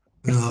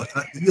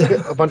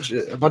 A bunch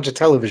of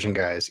television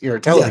guys. You're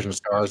television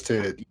stars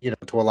to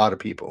a lot of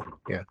people.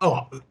 Yeah.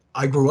 Oh,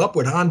 I grew up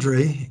with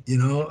Andre.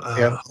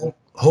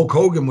 Hulk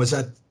Hogan was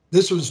at.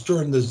 This was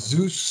during the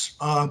Zeus.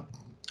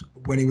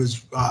 When he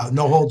was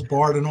No Holds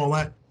Barred and all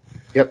that.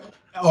 Yep.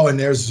 Oh, and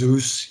there's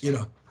Zeus.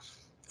 You're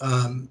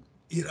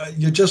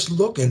just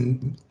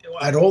looking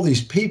at all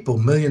these people,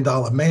 $1 Million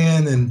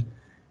Man, and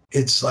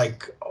it's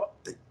like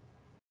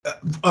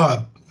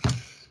Arn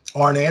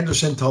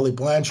Anderson, Tully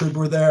Blanchard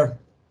were there,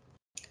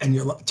 and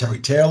Terry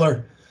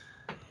Taylor.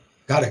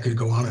 God, I could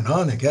go on and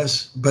on, I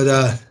guess,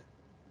 but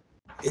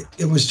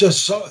it was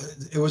just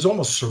it was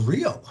almost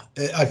surreal.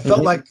 I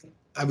felt like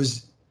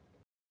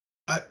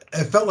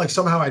I felt like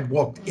somehow I'd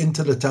walked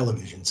into the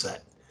television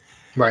set.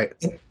 Right.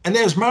 And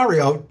there's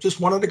Mario, just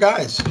one of the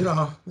guys,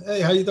 hey,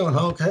 how you doing,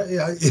 Hulk? Hey,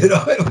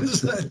 it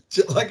was,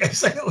 like I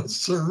said, it was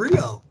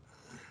surreal.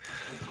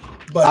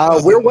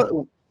 But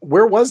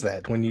where was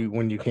that when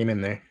you came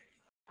in there?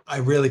 I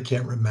really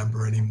can't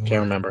remember anymore.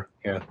 Can't remember.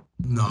 Yeah.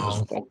 No.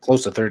 It was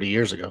close to 30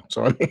 years ago.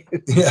 So, I mean,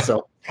 yeah.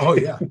 So, oh,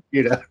 yeah.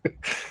 Yeah,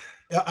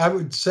 I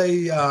would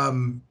say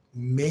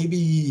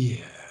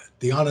maybe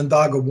the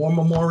Onondaga War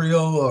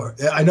Memorial, or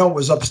I know it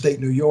was upstate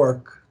New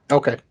York.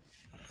 Okay.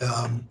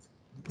 A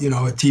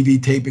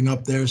TV taping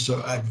up there.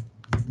 So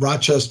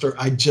Rochester,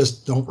 I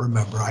just don't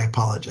remember. I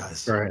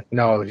apologize. All right.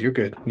 No, you're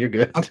good. You're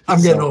good.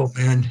 I'm getting old,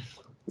 man.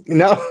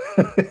 No,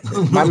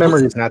 my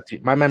memory's not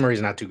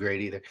too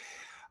great either.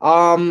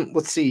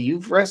 Let's see.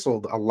 You've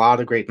wrestled a lot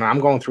of great. Now I'm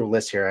going through a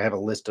list here. I have a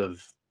list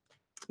of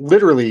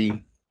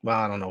literally, well,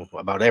 I don't know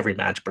about every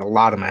match, but a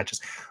lot of matches.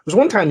 There was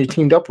one time you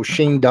teamed up with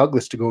Shane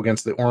Douglas to go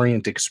against the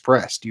Orient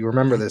Express. Do you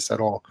remember this at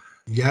all?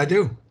 Yeah, I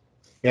do.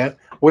 Yeah.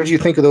 What did you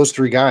think of those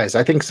three guys?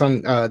 I think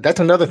that's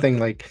another thing.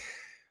 Like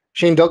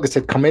Shane Douglas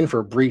had come in for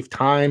a brief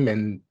time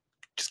and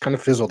just kind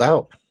of fizzled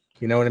out.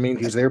 You know what I mean?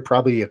 He was there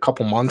probably a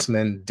couple months and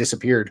then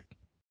disappeared.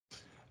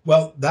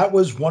 Well, that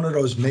was one of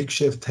those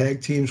makeshift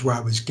tag teams where I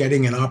was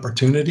getting an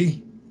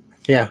opportunity.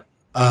 Yeah.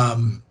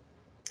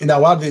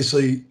 Now,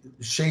 obviously,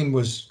 Shane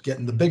was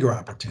getting the bigger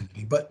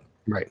opportunity, but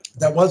right.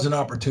 That was an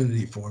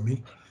opportunity for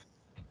me.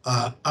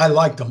 I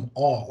liked them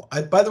all.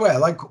 By the way, I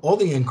like all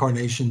the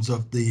incarnations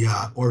of the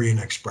Orient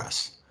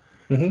Express.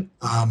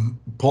 Mm-hmm.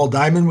 Paul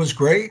Diamond was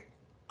great.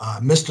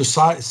 Mr.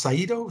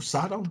 Sato?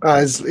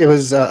 It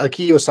was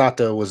Akio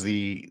Sato was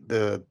the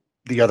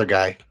other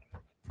guy.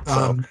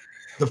 So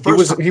the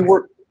first he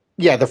worked.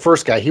 Yeah, the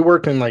first guy. He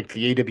worked in like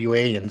the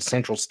AWA and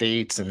Central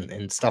States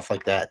and stuff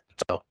like that.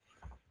 So,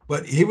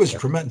 but he was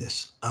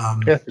tremendous.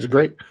 Yeah, it was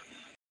great.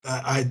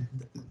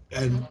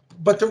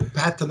 But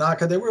Pat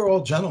Tanaka, they were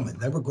all gentlemen.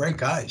 They were great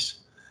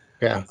guys.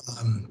 Yeah.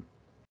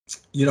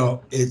 You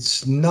know,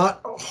 it's not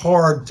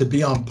hard to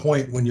be on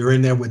point when you're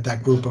in there with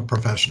that group of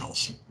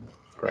professionals.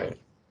 Right.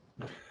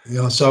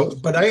 You know,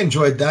 but I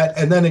enjoyed that.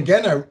 And then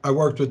again, I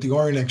worked with the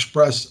Orient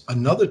Express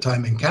another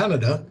time in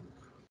Canada,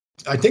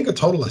 I think a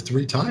total of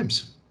 3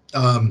 times.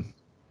 And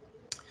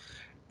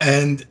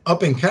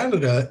up in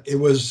Canada, it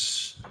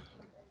was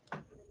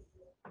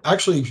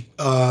actually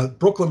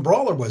Brooklyn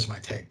Brawler was my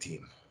tag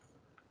team.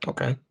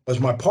 Okay. Was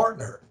my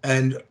partner.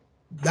 And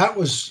that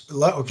was,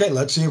 okay,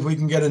 let's see if we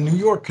can get a New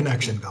York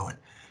connection going.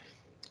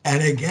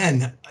 And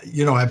again,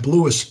 you know, I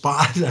blew a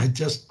spot.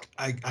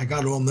 I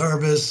got all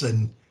nervous.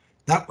 And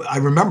I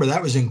remember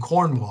that was in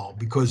Cornwall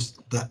because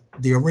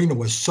the arena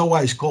was so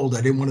ice cold,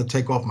 I didn't want to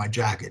take off my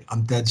jacket.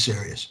 I'm dead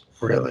serious.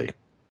 Really?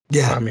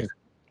 Yeah. I mean,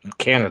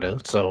 Canada,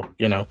 so,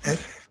 you know.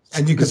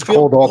 And you can feel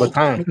cold all the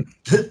time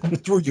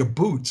through your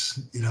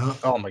boots, you know.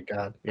 Oh my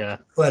God, yeah.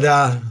 But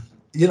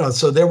you know,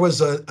 so there was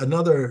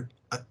another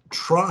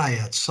try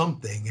at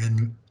something,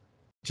 and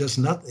just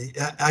nothing.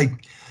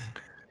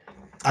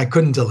 I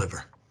couldn't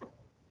deliver.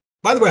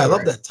 By the way, I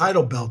love that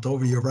title belt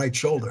over your right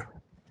shoulder.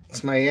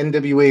 It's my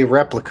NWA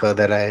replica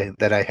that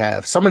I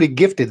have. Somebody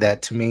gifted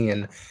that to me,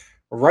 and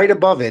right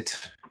above it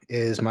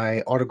is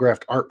my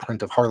autographed art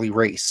print of Harley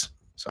Race.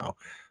 So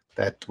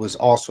that was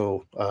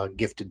also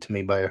gifted to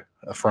me by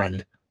a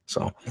friend.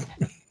 So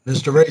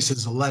Mr. Race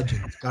is a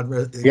legend. God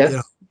rest. Yeah. You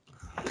know.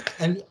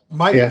 And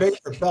my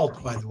favorite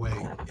belt, by the way,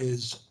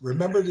 is,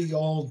 remember the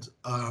old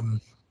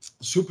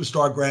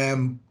Superstar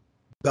Graham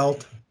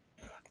belt?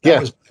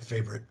 That was my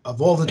favorite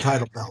of all the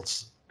title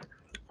belts.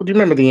 Well, do you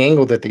remember the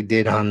angle that they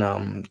did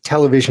on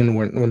television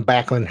when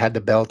Backlund had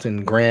the belt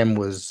and Graham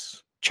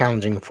was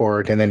challenging for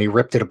it, and then he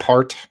ripped it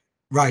apart?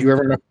 Right. You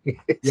ever know?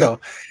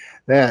 So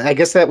I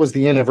guess that was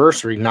the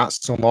anniversary not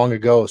so long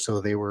ago.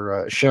 So they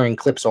were sharing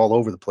clips all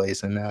over the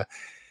place, and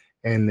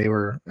they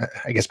were,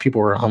 I guess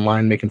people were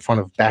online making fun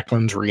of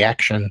Backlund's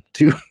reaction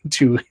to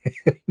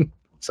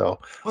so.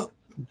 Well,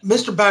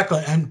 Mr.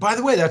 Backlund, and by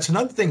the way, that's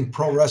another thing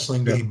pro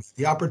wrestling gave me,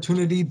 the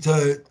opportunity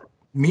to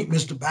meet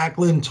Mr.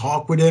 Backlund,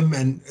 talk with him,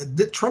 and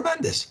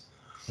tremendous.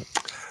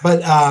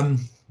 But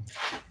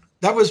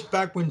that was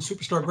back when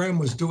Superstar Graham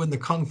was doing the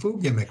Kung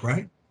Fu gimmick,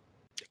 right?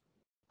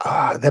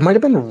 That might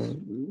have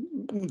been.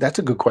 That's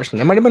a good question.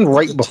 That might have been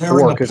right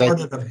before, because part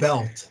of the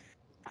belt.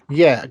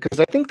 Yeah, because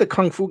I think the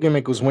Kung Fu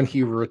gimmick was when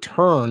he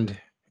returned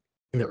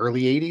in the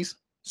early '80s.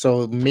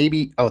 So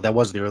maybe that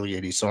was the early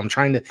 '80s. So I'm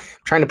trying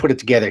to put it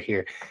together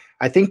here.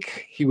 I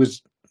think he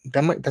was.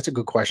 That's a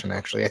good question,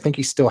 actually. I think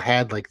he still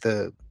had like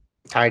the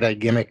tie-dye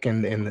gimmick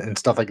and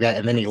stuff like that,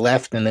 and then he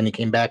left, and then he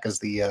came back as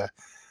the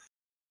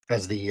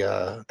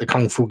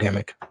Kung Fu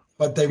gimmick.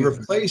 But they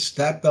replaced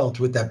that belt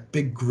with that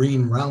big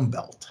green round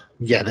belt.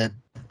 Yeah,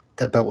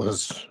 that belt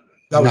was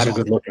not a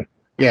good looking.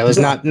 Yeah, it was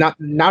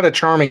not a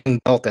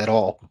charming belt at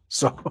all.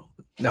 So,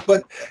 no.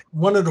 But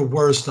one of the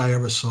worst I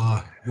ever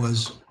saw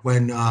was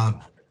when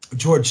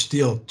George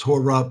Steele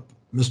tore up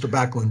Mr.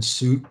 Backlund's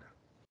suit.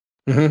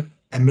 Mm-hmm.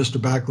 And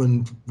Mr.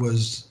 Backlund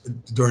was,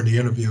 during the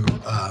interview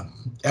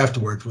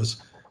afterwards,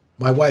 was,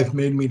 my wife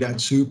made me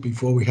that suit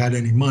before we had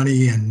any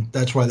money, and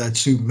that's why that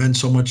suit meant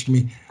so much to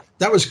me.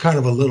 That was kind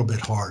of a little bit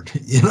hard,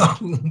 you know?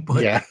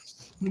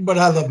 But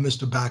I love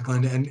Mr.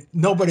 Backlund, and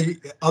nobody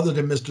other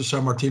than Mr.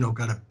 Sammartino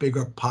got a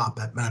bigger pop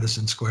at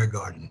Madison Square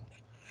Garden.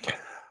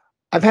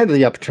 I've had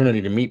the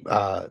opportunity to meet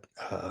Bob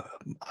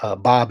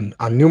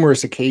on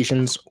numerous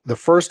occasions. The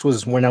first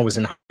was when I was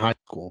in high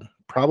school,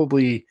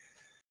 probably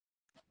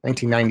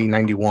 1990,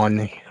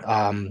 91.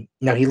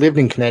 Now, he lived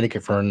in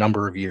Connecticut for a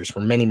number of years, for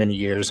many, many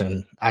years,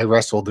 and I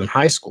wrestled in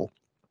high school.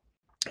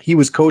 He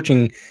was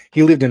coaching.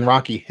 He lived in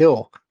Rocky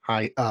Hill,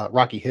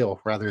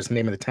 rather, is the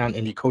name of the town,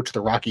 and he coached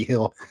the Rocky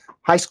Hill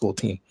high school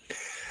team.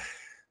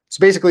 So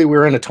basically, we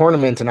were in a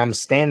tournament, and I'm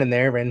standing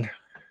there, and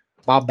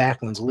Bob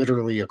Backlund's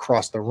literally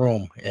across the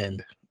room,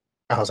 and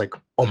I was like,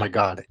 oh my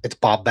God, it's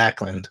Bob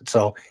Backlund.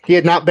 So he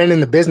had not been in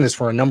the business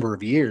for a number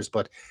of years,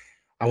 but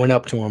I went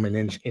up to him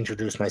and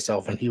introduced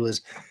myself, and he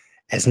was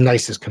as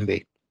nice as can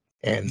be.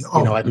 And,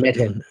 you know, I've met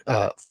him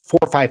 4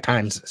 or 5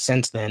 times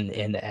since then,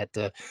 and at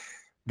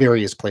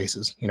various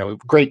places.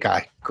 Great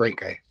guy.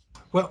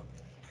 Well,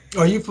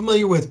 are you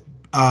familiar with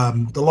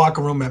the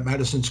locker room at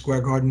Madison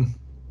Square Garden?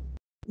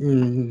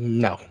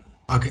 No.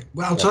 Okay.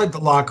 Well, outside the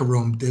locker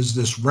room, there's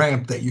this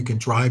ramp that you can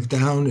drive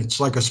down. It's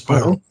like a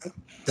spiral.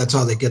 That's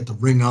how they get the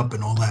ring up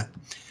and all that.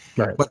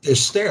 Right. But there's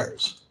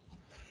stairs.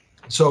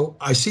 So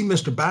I see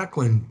Mr.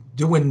 Backlund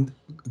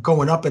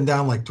going up and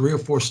down like 3 or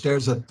 4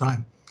 stairs at a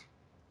time.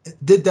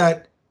 Did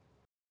that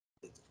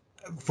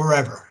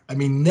forever. I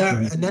mean, never,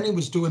 and then he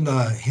was doing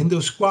the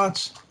Hindu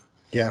squats.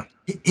 Yeah.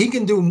 He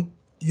can do,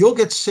 you'll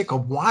get sick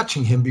of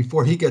watching him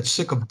before he gets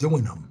sick of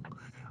doing them.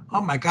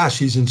 Oh my gosh,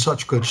 he's in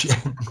such good shape.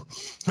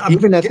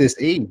 Even at this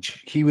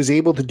age, he was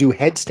able to do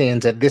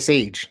headstands at this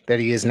age that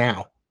he is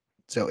now.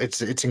 So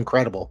it's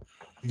incredible.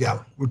 Yeah,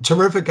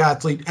 terrific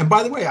athlete. And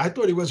by the way, I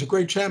thought he was a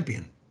great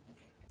champion.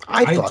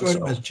 I thought enjoyed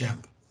so. him as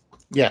champ.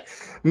 Yeah,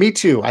 me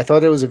too. I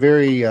thought it was a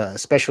very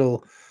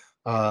special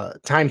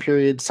time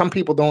period. Some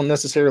people don't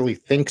necessarily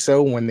think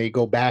so when they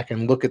go back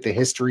and look at the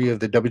history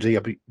of the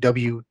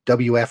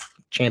WWF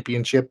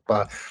Championship.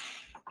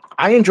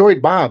 I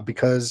enjoyed Bob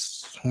because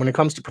when it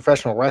comes to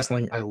professional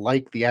wrestling, I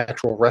like the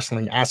actual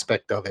wrestling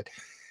aspect of it.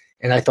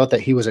 And I thought that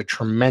he was a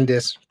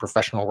tremendous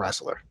professional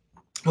wrestler.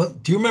 Well,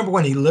 do you remember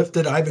when he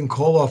lifted Ivan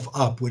Koloff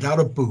up without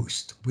a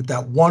boost, with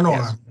that one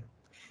arm,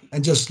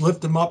 and just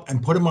lift him up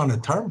and put him on a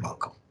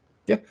turnbuckle?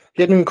 Yeah,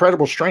 he had an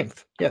incredible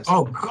strength. Yes.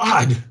 Oh,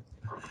 God.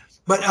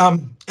 But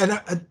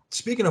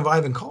speaking of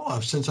Ivan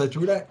Koloff, since I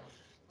threw that,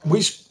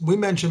 we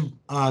mentioned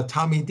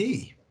Tommy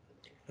D.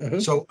 Mm-hmm.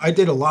 So I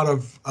did a lot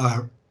of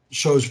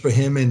shows for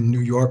him in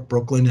New York,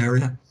 Brooklyn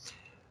area.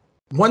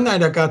 One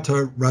night I got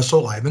to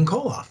wrestle Ivan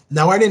Koloff.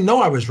 Now, I didn't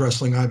know I was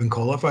wrestling Ivan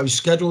Koloff. I was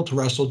scheduled to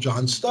wrestle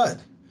John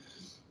Studd.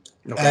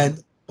 Okay.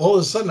 And all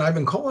of a sudden,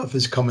 Ivan Koloff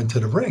is coming to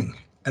the ring.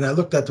 And I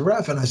looked at the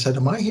ref and I said,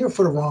 am I here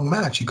for the wrong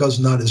match? He goes,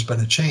 no, there's been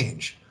a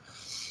change.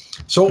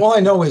 So all I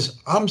know is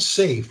I'm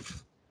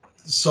safe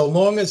so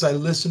long as I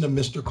listen to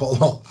Mr.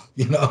 Koloff,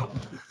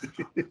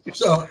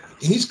 So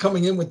he's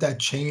coming in with that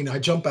chain. I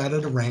jump out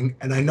of the ring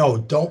and I know,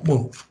 don't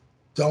move.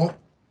 Don't,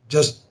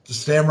 just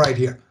stand right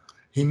here.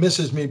 He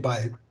misses me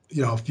by,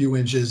 a few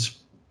inches.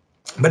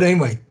 But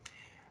anyway,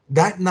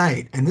 that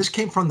night, and this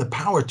came from the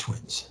Power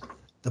Twins.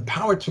 The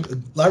Power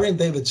Twins, Larry and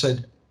David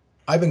said,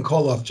 Ivan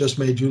Koloff just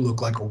made you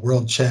look like a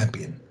world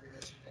champion.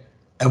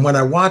 And when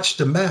I watched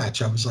the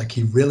match, I was like,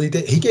 he really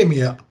did. He gave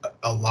me a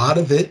lot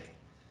of it,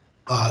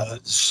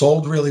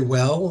 sold really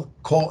well,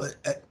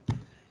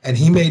 and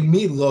he made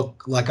me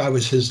look like I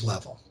was his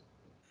level.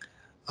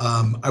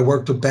 I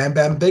worked with Bam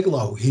Bam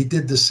Bigelow. He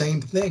did the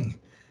same thing.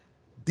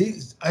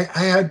 I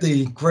had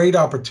the great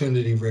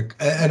opportunity, Rick,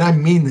 and I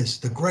mean this,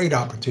 the great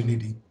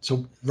opportunity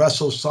to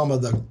wrestle some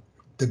of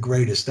the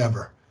greatest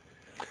ever.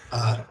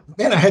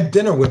 Man, I had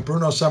dinner with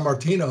Bruno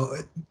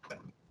Sammartino.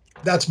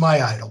 That's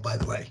my idol, by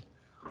the way.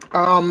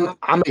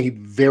 I'm a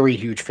very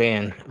huge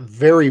fan,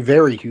 very,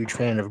 very huge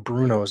fan of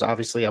Bruno's.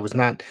 Obviously, I was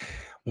not,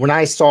 when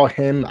I saw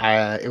him,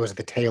 it was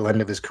the tail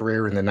end of his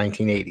career in the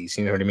 1980s.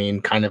 You know what I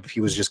mean?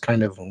 He was just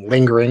kind of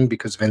lingering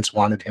because Vince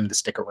wanted him to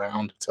stick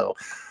around. So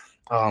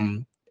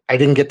I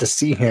didn't get to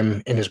see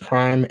him in his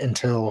prime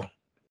until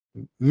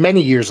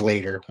many years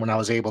later when I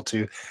was able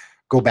to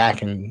go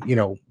back and,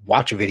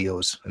 watch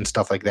videos and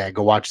stuff like that.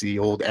 Go watch the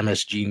old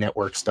MSG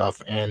network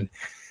stuff. And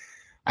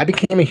I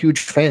became a huge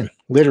fan,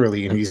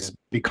 literally. And he's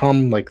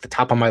become like the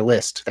top of my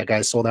list. That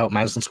guy sold out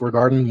Madison Square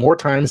Garden more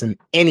times than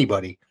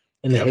anybody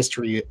in the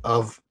history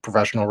of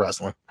professional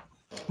wrestling.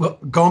 Well,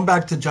 going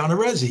back to John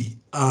Arezzi.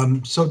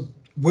 So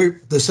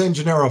we're the San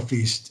Gennaro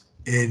Feast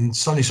in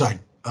Sunnyside,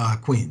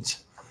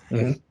 Queens.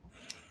 Mm-hmm.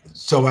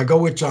 So I go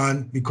with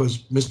John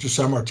because Mr.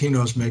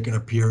 Sammartino is making an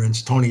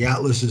appearance. Tony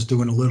Atlas is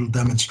doing a little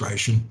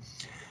demonstration.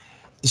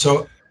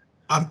 So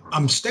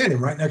I'm standing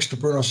right next to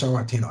Bruno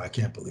Sammartino. I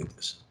can't believe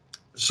this.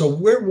 So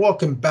we're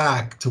walking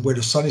back to where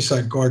the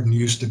Sunnyside Garden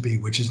used to be,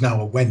 which is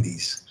now a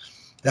Wendy's.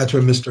 That's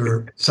where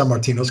Mr.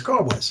 Sammartino's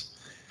car was.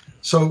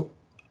 So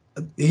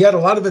he had a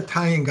lot of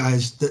Italian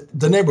guys.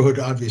 The neighborhood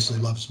obviously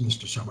loves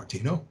Mr.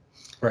 Sammartino.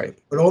 Right.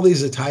 But all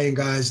these Italian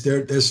guys,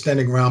 they're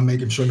standing around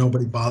making sure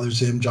nobody bothers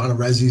him. John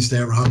Arezzi's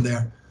there, I'm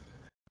there.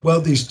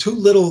 Well, these two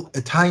little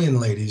Italian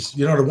ladies,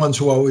 the ones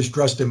who are always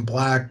dressed in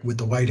black with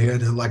the white hair,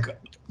 they're like,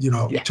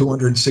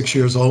 206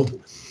 years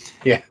old.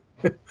 Yeah.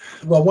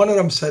 Well, one of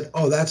them said,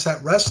 oh, that's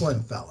that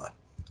wrestling fella.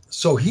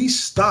 So he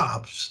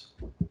stops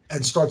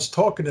and starts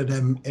talking to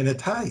them in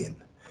Italian.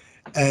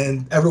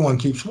 And everyone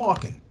keeps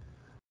walking.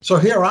 So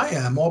here I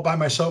am all by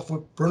myself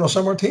with Bruno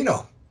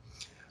Sammartino.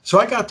 So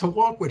I got to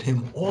walk with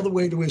him all the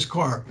way to his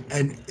car.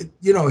 And,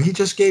 he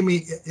just gave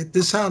me,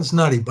 this sounds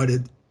nutty, but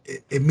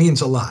it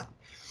means a lot.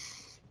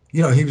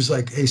 He was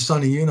like, hey,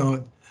 Sonny,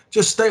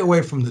 just stay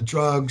away from the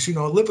drugs,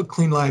 live a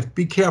clean life.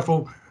 Be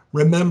careful.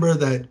 Remember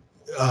that,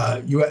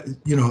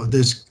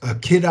 there's a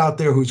kid out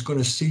there who's going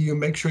to see you.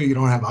 Make sure you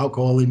don't have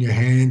alcohol in your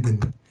hand.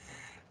 And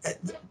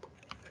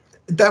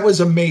that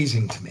was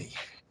amazing to me,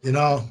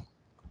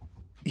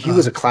 He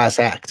was a class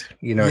act,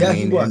 He was.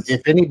 And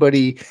if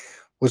anybody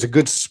was a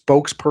good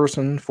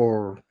spokesperson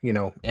for,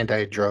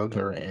 anti-drugs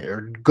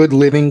or good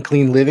living,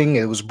 clean living.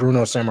 It was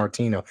Bruno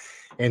Sammartino,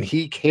 and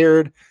he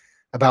cared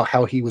about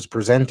how he was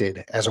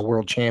presented as a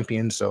world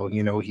champion. So,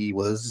 he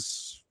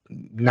was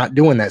not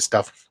doing that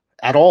stuff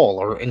at all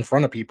or in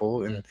front of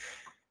people and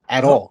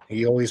at all.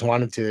 He always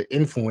wanted to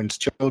influence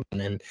children.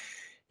 And,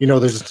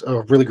 there's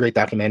a really great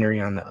documentary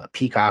on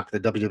Peacock, the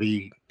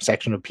WWE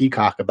section of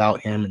Peacock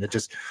about him. And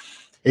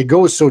it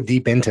goes so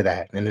deep into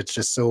that. And it's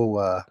just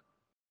so,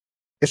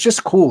 it's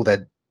just cool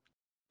that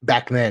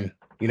back then,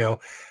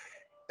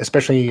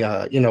 especially,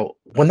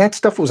 when that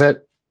stuff was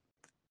at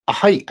a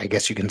height, I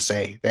guess you can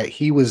say, that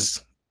he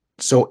was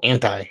so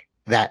anti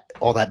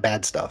all that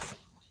bad stuff.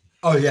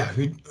 Oh yeah,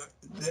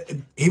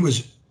 he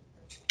was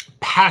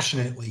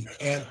passionately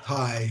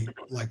anti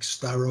like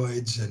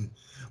steroids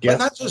but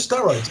not just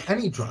steroids,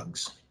 any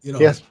drugs.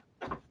 Yes.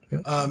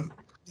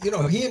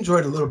 He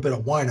enjoyed a little bit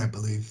of wine, I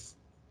believe.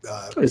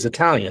 He's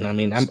Italian. I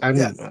mean, we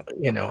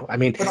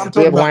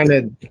have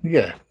wine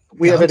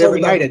we have it every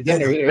night at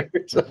dinner here.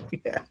 So,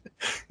 yeah.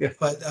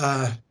 But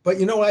I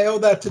owe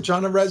that to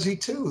John Arezzi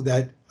too.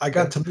 That I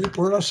got to meet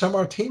Bruno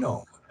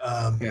Sammartino.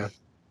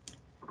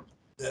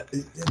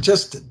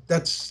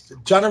 That's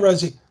John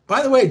Arezzi.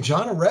 By the way,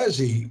 John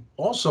Arezzi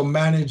also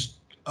managed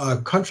a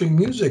country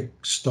music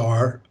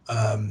star.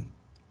 I'm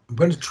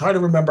going to try to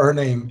remember her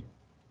name.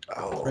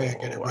 Oh, I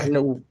get it right. I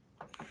know.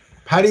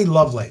 Patty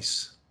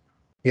Lovelace.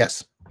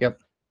 Yes. Yep.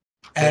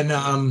 And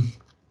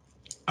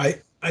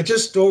I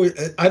just always,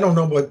 I don't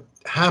know what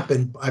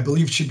happened. I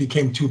believe she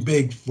became too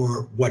big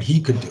for what he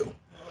could do.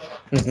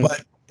 Mm-hmm.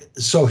 But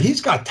so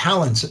he's got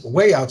talents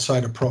way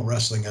outside of pro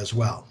wrestling as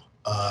well.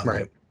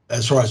 Right.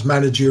 As far as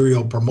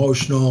managerial,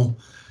 promotional.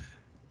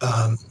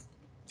 And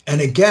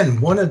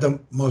again, one of the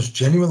most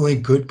genuinely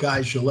good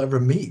guys you'll ever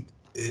meet.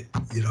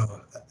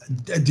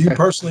 Do you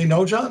personally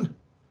know John?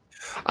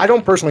 I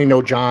don't personally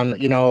know John.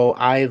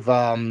 I've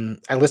I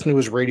listened to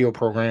his radio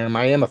program.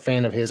 I am a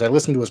fan of his. I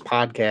listened to his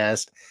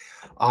podcast.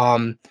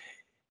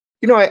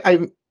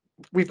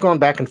 We've gone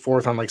back and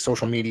forth on like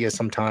social media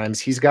sometimes.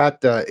 He's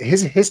got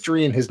his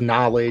history and his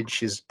knowledge,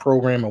 his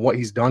program, and what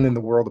he's done in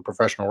the world of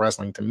professional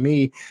wrestling to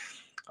me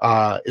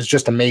is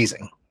just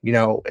amazing.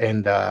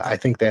 And I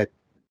think that,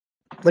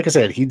 like I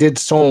said, he did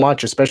so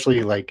much,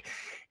 especially like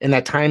in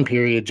that time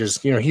period.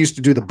 Just he used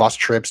to do the bus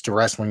trips to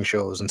wrestling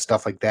shows and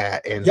stuff like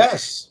that, and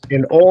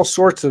and all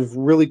sorts of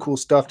really cool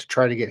stuff to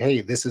try to get,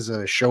 hey, this is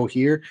a show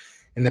here,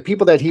 and the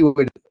people that he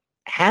would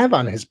have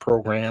on his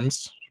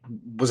programs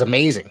was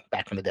amazing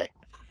back in the day.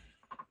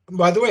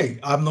 By the way,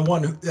 I'm the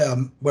one who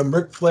when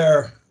Ric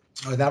Flair,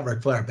 not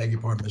Ric Flair, I beg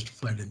your pardon, Mr.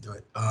 Flair didn't do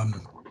it.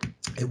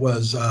 It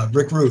was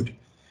Rick Rude.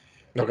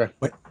 Okay.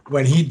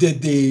 When he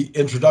did the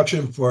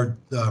introduction for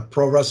the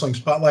Pro Wrestling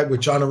Spotlight with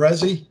John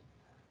Arezzi,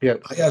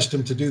 I asked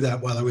him to do that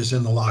while I was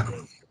in the locker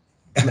room.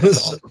 And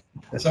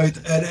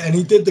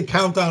he did the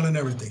countdown and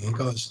everything. He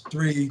goes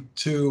 3,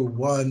 2,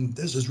 1.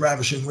 This is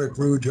Ravishing Rick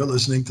Rude. You're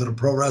listening to the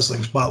Pro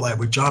Wrestling Spotlight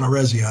with John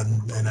Arezzi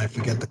and I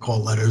forget the call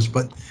letters,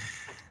 but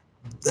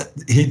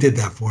he did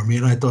that for me.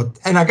 And I thought,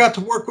 and I got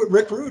to work with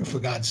Rick Rude, for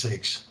God's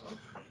sakes.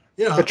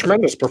 A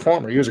tremendous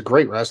performer. He was a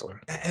great wrestler.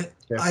 And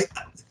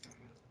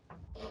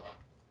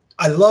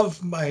I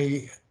love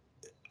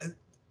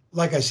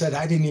like I said,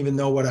 I didn't even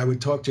know what I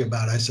would talk to you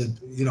about. I said,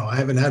 I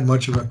haven't had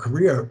much of a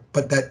career,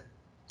 but that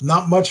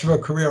not much of a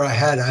career I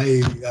had,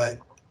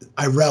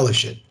 I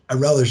relish it. I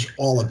relish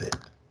all of it.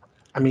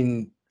 I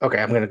mean, okay,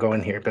 I'm going to go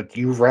in here, but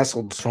you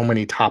wrestled so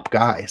many top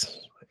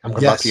guys. I'm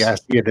about to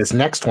ask you this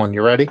next one.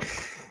 You ready?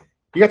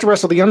 You got to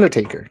wrestle The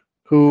Undertaker,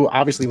 who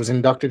obviously was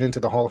inducted into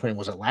the Hall of Fame.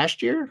 Was it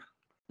last year?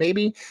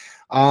 Maybe.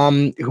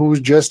 Who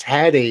just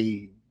had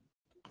a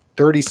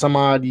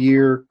 30-some-odd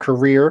year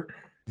career,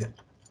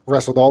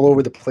 wrestled all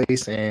over the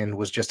place,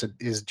 and is just a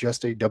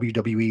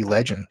WWE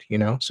legend.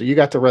 So you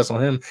got to wrestle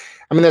him.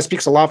 I mean, that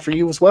speaks a lot for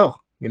you as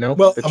well.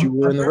 Well, that you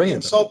were in the ring.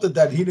 Insulted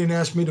that he didn't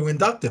ask me to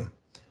induct him.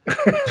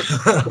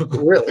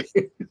 Really?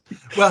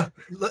 Well,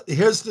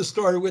 here's the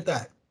story with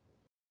that.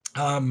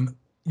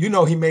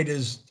 He made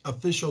his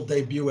official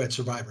debut at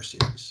Survivor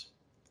Series.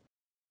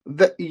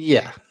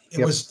 It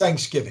was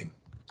Thanksgiving.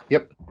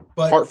 Yep.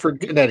 But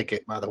Hartford,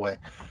 Connecticut, by the way.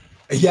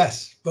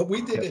 Yes, but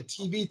we did a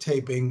TV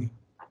taping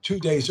 2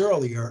 days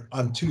earlier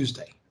on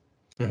Tuesday.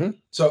 Mm-hmm.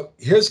 So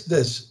here's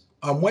this.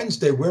 On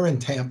Wednesday, we're in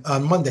Tampa.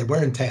 On Monday,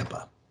 we're in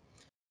Tampa.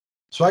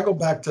 So I go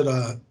back to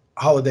the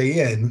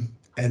Holiday Inn,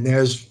 and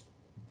there's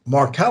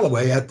Mark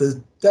Calloway at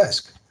the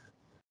desk.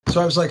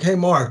 So I was like, hey,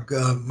 Mark,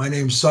 my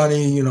name's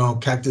Sonny,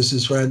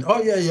 Cactus's friend.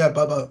 Oh, yeah,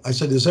 blah, blah. I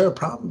said, is there a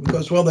problem? He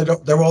goes, well,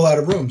 they're all out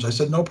of rooms. I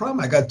said, no problem.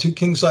 I got 2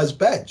 king-size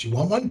beds. You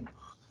want one?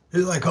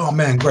 He's like, oh,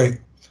 man, great.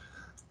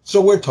 So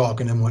we're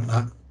talking and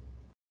whatnot.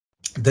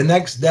 The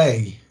next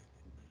day,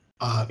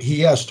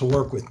 he asked to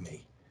work with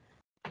me.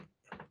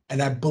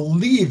 And I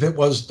believe it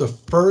was the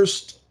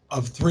first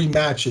of 3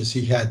 matches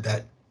he had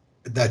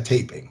that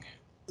taping.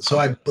 So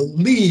I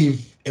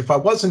believe if I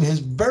wasn't his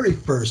very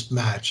first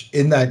match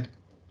in that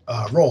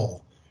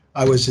role,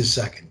 I was his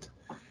second.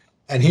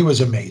 And he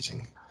was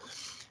amazing.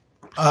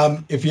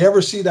 If you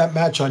ever see that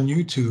match on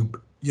YouTube,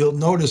 you'll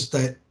notice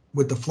that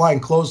with the flying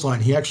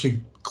clothesline, he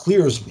actually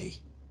clears me.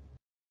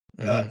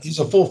 He's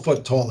a full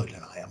foot taller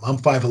than I am. I'm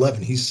 5'11".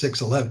 He's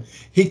 6'11".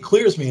 He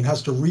clears me and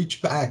has to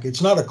reach back.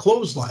 It's not a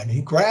clothesline.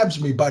 He grabs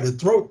me by the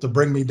throat to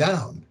bring me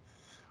down.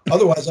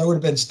 Otherwise, I would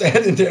have been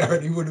standing there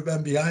and he would have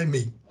been behind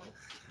me.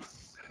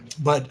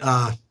 But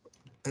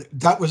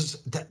it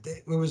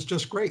was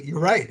just great. You're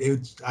right.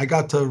 I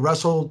got to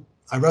wrestle.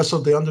 I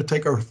wrestled The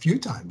Undertaker a few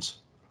times.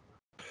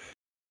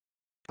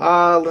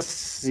 Let's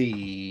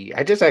see.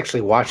 I just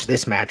actually watched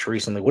this match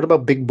recently. What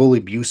about Big Bully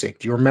Busick?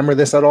 Do you remember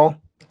this at all?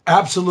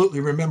 Absolutely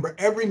remember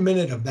every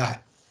minute of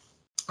that.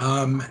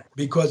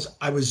 Because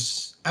I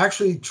was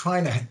actually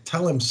trying to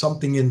tell him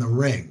something in the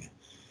ring.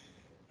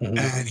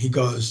 And he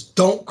goes,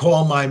 "Don't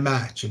call my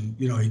match." And,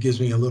 he gives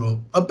me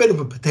a bit of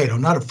a potato,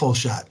 not a full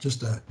shot,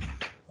 just a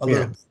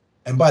little bit.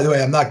 And by the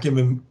way, I'm not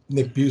giving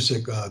Nick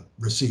Busick a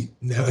receipt.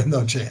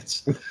 No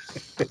chance.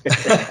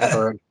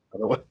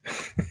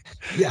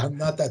 Yeah, I'm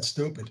not that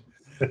stupid.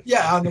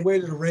 Yeah, on the way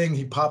to the ring,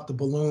 he popped the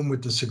balloon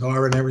with the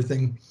cigar and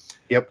everything.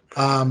 Yep.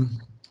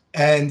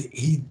 And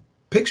he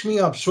picks me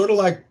up sort of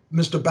like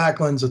Mr.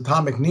 Backlund's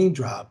atomic knee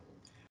drop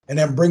and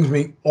then brings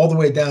me all the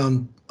way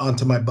down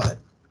onto my butt.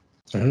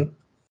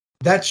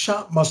 That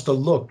shot must have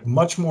looked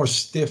much more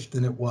stiff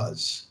than it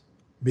was,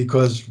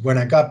 because when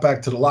I got back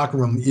to the locker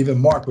room, even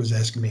Mark was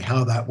asking me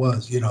how that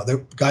was.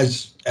 The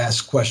guys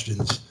ask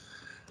questions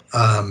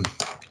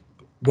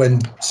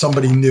when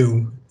somebody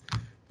new,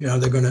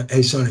 they're going to,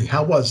 "Hey, Sonny,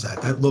 how was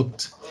that? That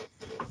looked,"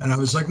 and I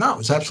was like, "No, it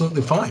was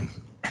absolutely fine."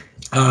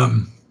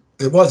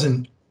 It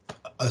wasn't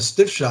a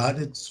stiff shot.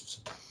 It's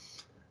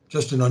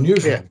just an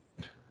unusual. Yeah.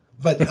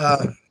 But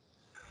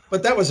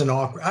that was an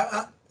awkward.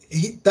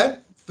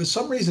 For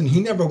some reason, he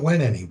never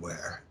went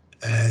anywhere.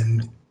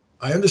 And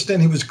I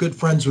understand he was good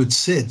friends with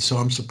Sid, so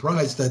I'm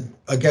surprised that,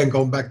 again,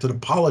 going back to the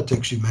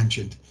politics you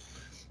mentioned,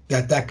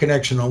 that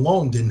connection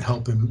alone didn't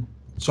help him.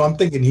 So I'm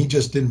thinking he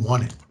just didn't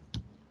want it.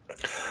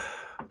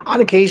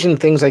 On occasion,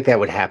 things like that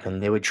would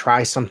happen. They would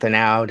try something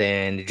out,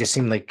 and it just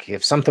seemed like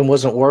if something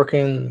wasn't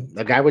working,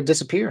 the guy would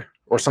disappear.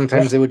 Or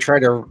sometimes they would try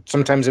to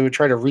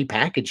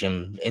repackage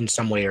him in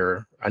some way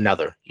or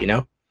another,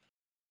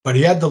 But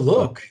he had the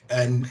look,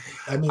 and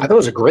I thought it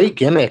was a great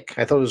gimmick.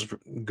 I thought it was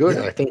good.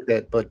 Yeah. I think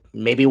that, but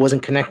maybe it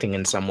wasn't connecting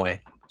in some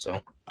way.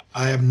 So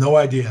I have no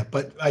idea,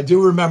 but I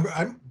do remember.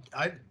 I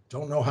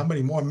don't know how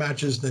many more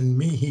matches than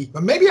me.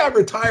 But maybe I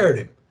retired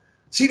him.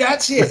 See,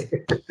 that's it.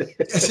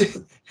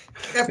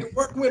 After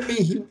working with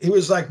me, he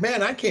was like,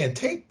 "Man, I can't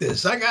take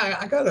this. I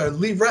gotta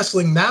leave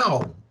wrestling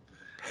now."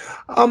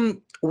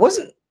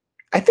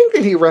 I think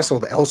that he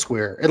wrestled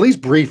elsewhere, at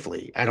least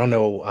briefly. I don't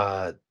know.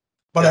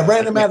 But I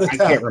ran him out of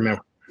town.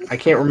 I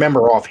can't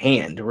remember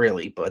offhand,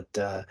 really, but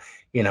But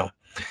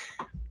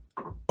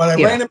I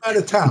ran him out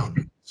of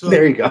town. So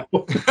there you go.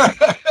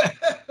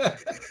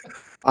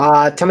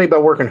 Tell me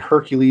about working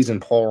Hercules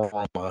and Paul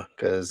Roma,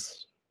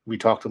 because we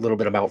talked a little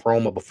bit about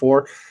Roma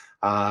before.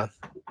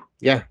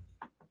 Yeah.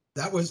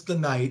 That was the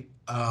night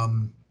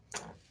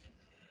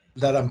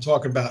that I'm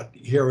talking about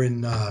here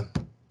in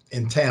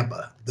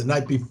Tampa, the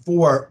night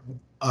before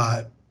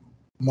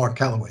Mark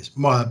Calloway's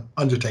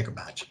Undertaker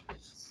match.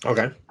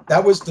 Okay.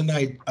 That was the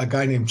night a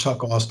guy named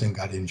Chuck Austin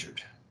got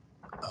injured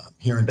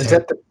here in Tampa. Is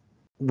that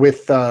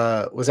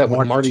was that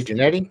with Marty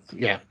Jannetty?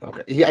 Yeah.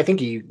 Okay. I think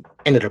he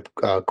ended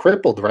up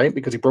crippled, right?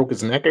 Because he broke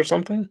his neck or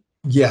something?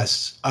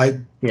 Yes.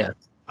 I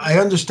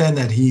understand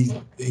that he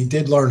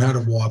did learn how to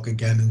walk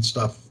again and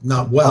stuff.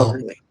 Not well. Oh,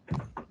 really?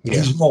 Yeah.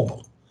 He's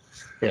mobile.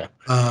 Yeah.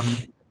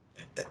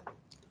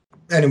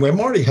 Anyway,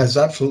 Marty has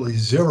absolutely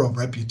zero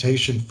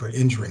reputation for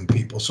injuring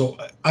people, so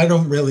I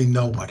don't really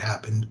know what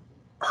happened.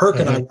 Herc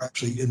and I were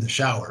actually in the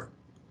shower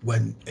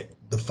when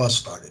the fuss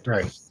started.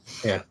 Right.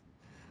 Yeah.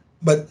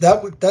 But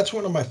that's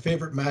one of my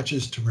favorite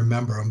matches to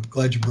remember. I'm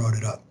glad you brought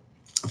it up.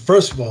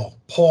 First of all,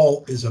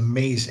 Paul is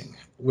amazing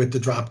with the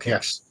drop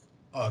kicks.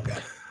 Yeah. Oh,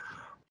 God.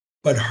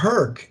 But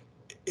Herc,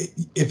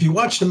 if you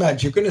watch the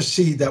match, you're going to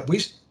see that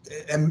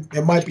and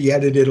it might be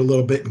edited a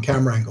little bit in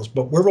camera angles,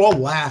 but we're all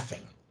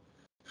laughing.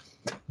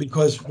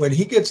 Because when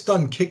he gets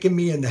done kicking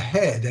me in the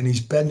head and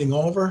he's bending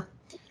over,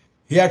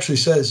 he actually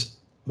says,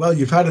 "Well,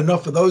 you've had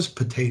enough of those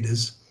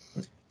potatoes,"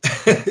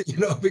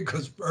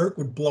 because Herc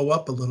would blow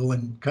up a little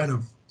and kind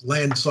of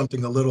land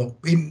something a little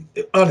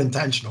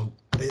unintentional.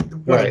 What a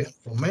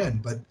wonderful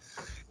man. But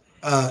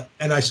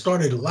and I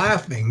started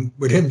laughing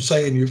with him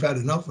saying, "You've had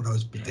enough of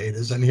those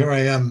potatoes." And here I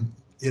am,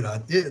 he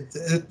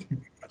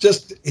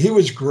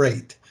was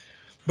great.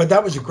 But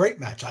that was a great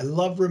match. I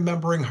love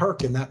remembering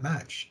Herc in that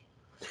match.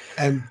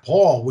 And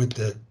Paul with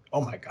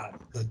oh my God,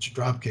 the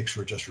drop kicks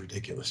were just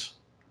ridiculous.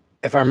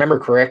 If I remember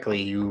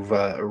correctly, you've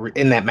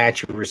in that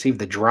match, you received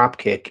the drop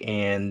kick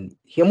and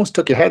he almost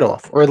took your head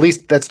off, or at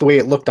least that's the way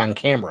it looked on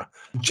camera.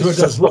 It sure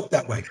does look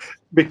that way.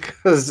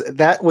 Because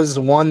that was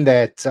one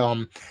that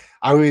I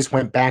always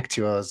went back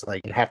to. I was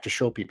like, you have to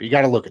show people. You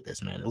got to look at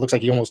this, man. It looks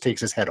like he almost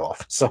takes his head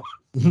off. So,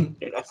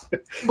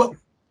 Well,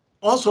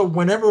 also,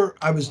 whenever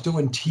I was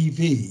doing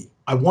TV,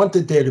 I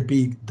wanted there to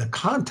be the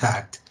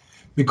contact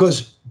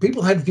because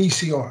people had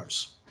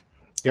VCRs.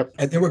 Yep.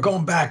 And they were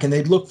going back and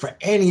they'd look for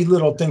any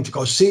little thing to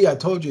go, see, I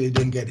told you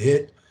didn't get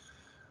hit.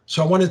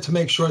 So I wanted to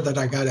make sure that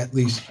I got at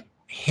least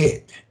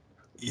hit,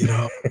 you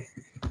know.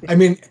 I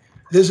mean,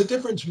 there's a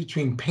difference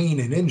between pain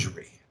and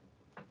injury.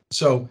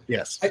 So,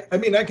 yes, I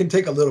mean, I can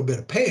take a little bit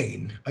of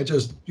pain. I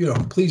just,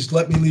 please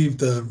let me leave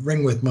the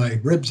ring with my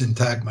ribs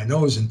intact, my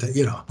nose intact,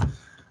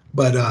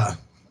 But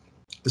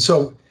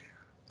so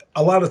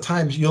a lot of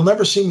times you'll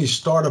never see me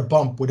start a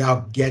bump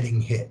without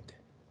getting hit.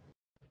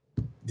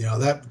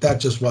 That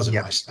just wasn't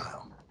my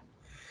style.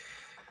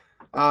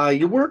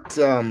 You worked.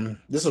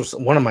 This was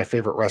one of my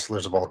favorite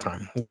wrestlers of all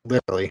time.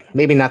 Literally,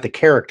 maybe not the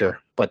character,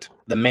 but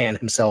the man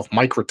himself,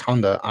 Mike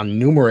Rotunda, on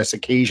numerous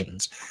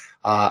occasions.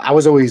 I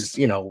was always,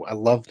 I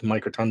loved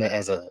Mike Rotunda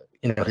as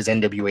his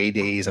NWA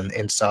days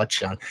and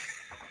such.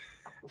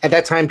 At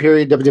that time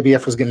period,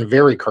 WWF was getting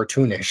very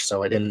cartoonish,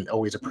 so I didn't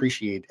always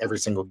appreciate every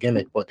single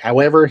gimmick. But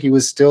however, he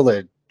was still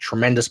a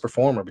tremendous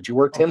performer. But you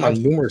worked him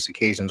on numerous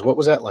occasions. What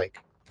was that like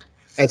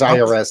as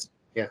IRS?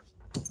 Yeah.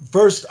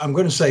 First, I'm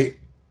going to say,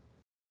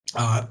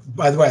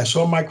 by the way, I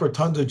saw Mike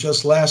Rotunda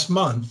just last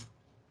month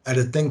at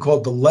a thing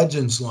called the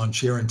Legends Lunch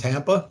here in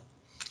Tampa.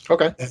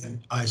 Okay.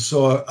 And I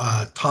saw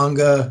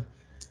Tonga,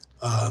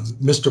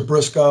 Mr.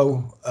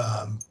 Briscoe,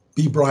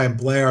 B. Brian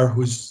Blair,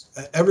 who's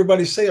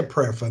everybody say a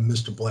prayer for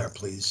Mr. Blair,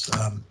 please.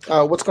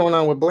 What's going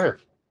on with Blair?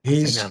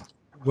 He's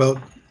well,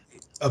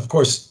 of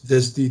course,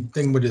 there's the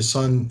thing with his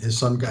son. His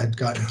son got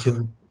gotten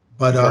killed,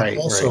 but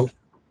also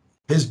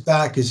his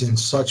back is in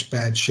such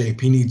bad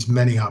shape. He needs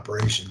many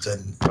operations.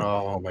 And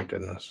oh my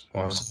goodness!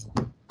 Wow. So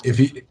if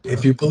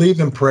you believe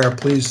in prayer,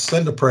 please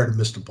send a prayer to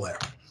Mr. Blair.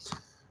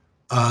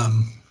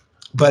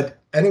 But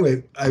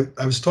anyway, I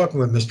was talking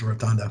with Mr.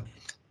 Rotunda.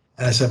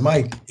 And I said,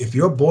 Mike, if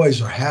your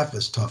boys are half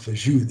as tough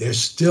as you, they're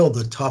still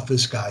the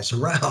toughest guys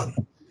around.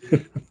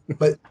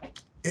 But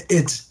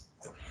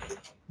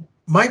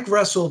Mike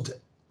wrestled,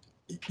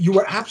 you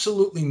were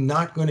absolutely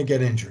not going to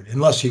get injured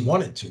unless he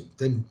wanted to.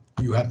 Then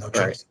you have no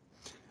choice. Right.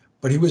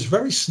 But he was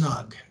very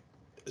snug.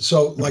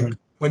 So, like,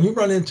 when you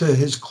run into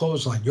his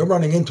clothesline, you're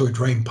running into a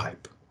drain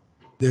pipe.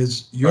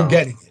 You're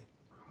getting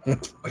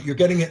it. But you're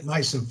getting it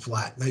nice and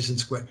flat, nice and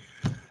square.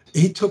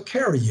 He took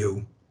care of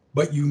you,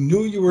 but you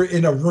knew you were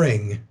in a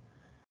ring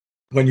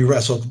when you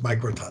wrestled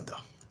Mike Rotunda.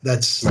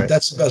 That's the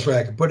best way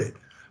I can put it.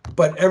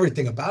 But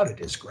everything about it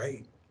is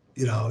great.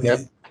 You know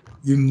that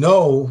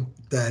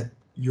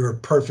you're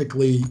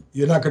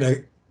not going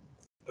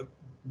to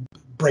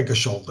break a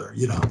shoulder.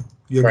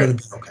 You're going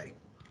to be okay.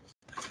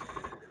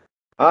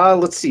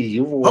 Let's see.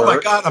 Oh my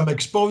God, I'm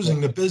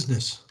exposing the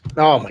business.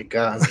 Oh my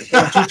God.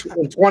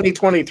 In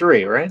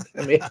 2023, right?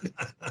 I mean,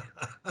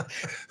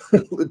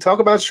 talk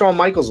about Shawn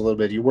Michaels a little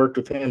bit. You worked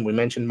with him. We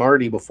mentioned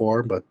Marty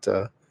before, but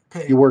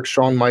you worked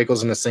Shawn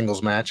Michaels in a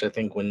singles match, I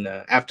think, when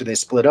after they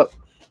split up.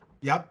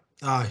 Yep.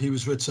 He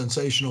was with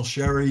Sensational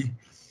Sherry.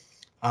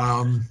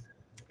 The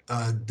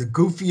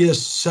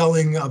goofiest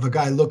selling of a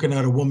guy looking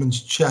at a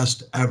woman's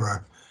chest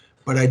ever.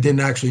 But I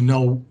didn't actually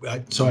know.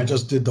 So I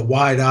just did the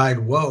wide-eyed,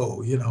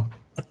 whoa,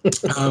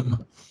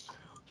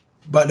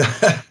 But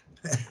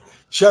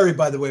Sherry,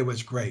 by the way,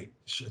 was great.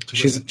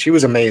 She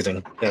was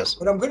amazing. Yes.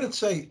 But I'm going to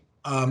say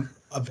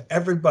of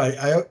everybody,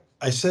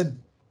 I said,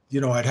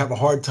 I'd have a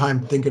hard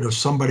time thinking of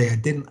somebody I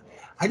didn't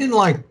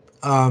like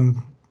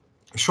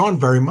Shawn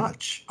very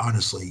much,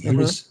 honestly. He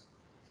was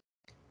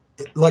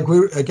like,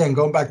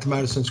 going back to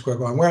Madison Square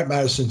Garden. We're at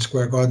Madison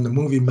Square Garden. The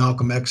movie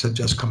Malcolm X had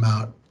just come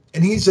out,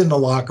 and he's in the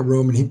locker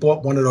room, and he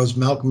bought one of those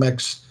Malcolm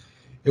X.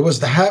 It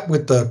was the hat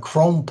with the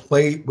chrome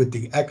plate with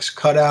the X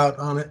cut out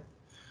on it.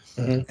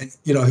 And,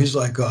 he's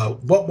like,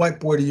 what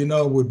white boy do you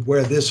know would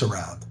wear this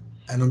around?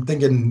 And I'm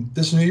thinking,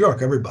 this is New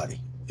York,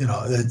 everybody.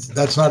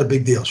 That's not a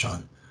big deal,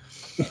 Shawn.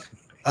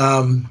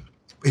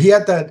 He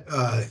had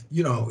that,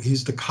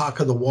 he's the cock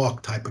of the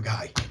walk type of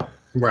guy.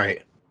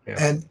 Right. Yeah.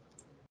 And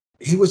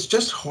he was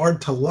just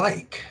hard to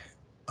like.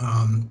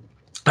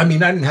 I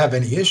mean, I didn't have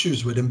any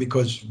issues with him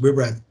because we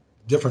were at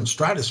different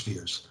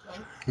stratospheres.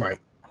 Right.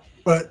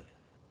 But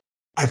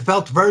I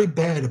felt very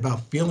bad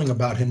about feeling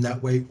about him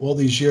that way all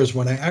these years.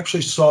 When I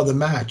actually saw the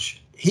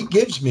match, he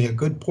gives me a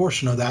good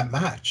portion of that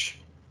match.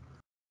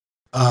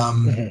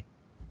 And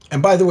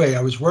by the way,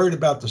 I was worried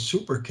about the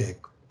super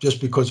kick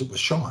just because it was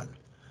Shawn.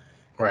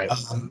 Right.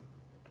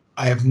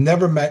 I have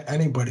never met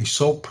anybody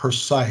so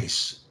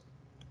precise.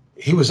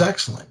 He was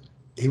excellent.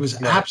 He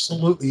was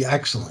absolutely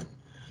excellent.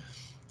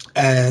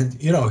 And,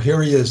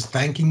 here he is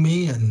thanking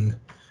me. And,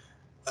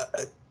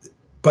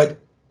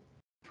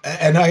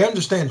 and I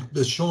understand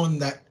the Shawn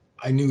that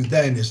I knew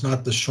then is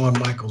not the Shawn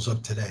Michaels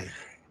of today.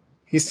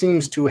 He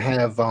seems to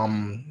have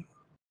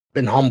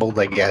been humbled,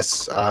 I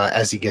guess,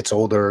 as he gets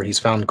older. He's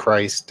found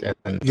Christ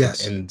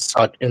and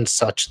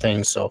such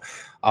things. So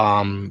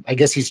I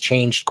guess he's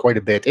changed quite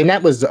a bit. And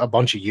that was a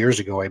bunch of years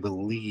ago, I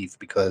believe,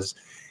 because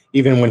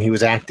even when he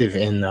was active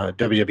in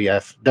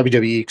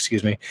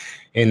WWE,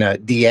 in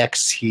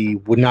DX, he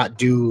would not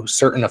do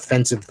certain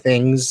offensive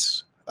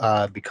things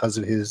because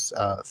of his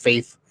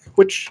faith,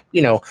 which,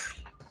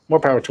 more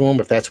power to him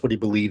if that's what he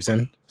believes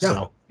in. Yeah.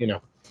 So,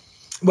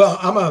 Well,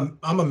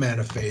 I'm a man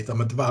of faith.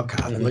 I'm a devout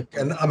Catholic,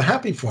 and I'm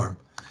happy for him.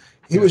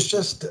 He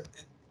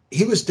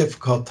was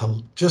difficult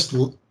to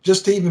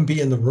just to even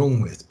be in the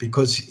room with,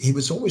 because he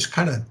was always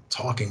kind of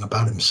talking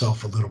about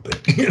himself a little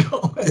bit,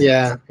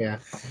 Yeah.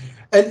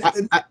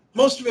 And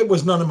most of it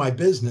was none of my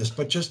business,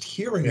 but just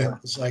hearing it Yeah.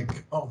 was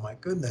like, oh my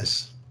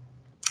goodness.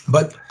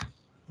 But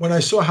when I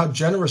saw how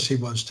generous he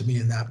was to me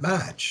in that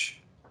match,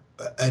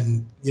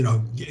 and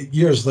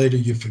years later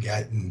you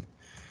forget, and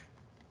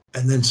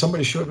then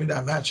somebody showed me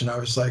that match, and I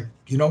was like,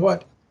 you know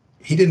what?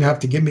 He didn't have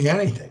to give me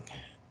anything.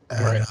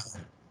 And Right.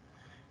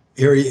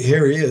 Here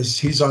he is.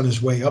 He's on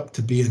his way up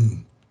to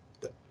being,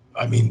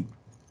 I mean,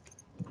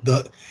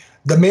 the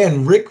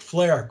man Ric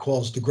Flair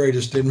calls the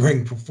greatest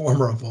in-ring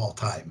performer of all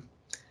time.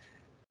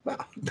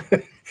 Well,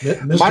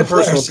 Mr. my Flair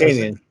personal says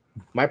opinion.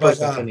 My But,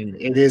 personal opinion.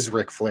 It is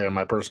Ric Flair.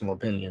 My personal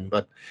opinion,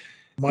 but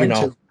Mine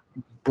too.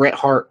 Bret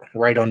Hart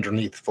right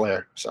underneath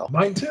Flair. So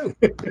Mine too.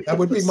 That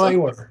would be my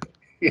order.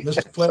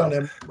 Mr. Flair and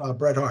then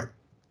Bret Hart.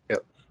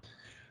 Yep.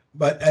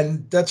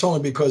 And that's only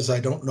because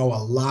I don't know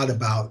a lot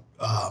about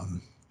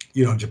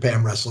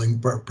Japan wrestling.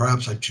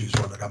 Perhaps I choose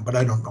one of them, but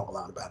I don't know a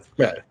lot about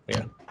it.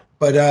 Yeah.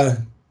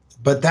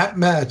 But that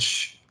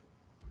match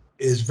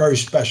is very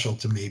special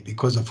to me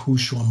because of who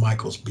Shawn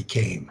Michaels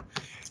became,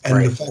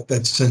 and the fact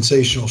that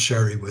Sensational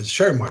Sherry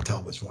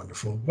Martel was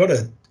wonderful. What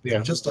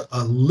just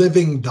a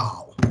living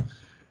doll.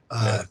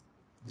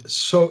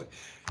 So,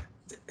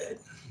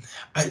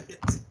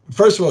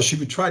 first of all, she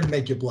would try to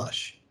make you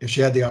blush if she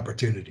had the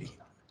opportunity,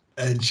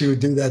 and she would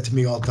do that to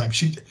me all the time.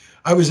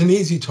 I was an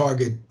easy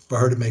target for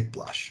her to make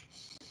blush.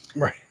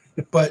 Right.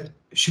 But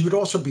she would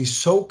also be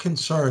so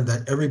concerned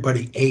that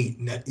everybody ate,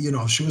 and that,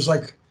 she was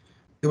like,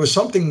 there was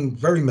something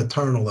very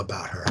maternal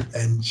about her,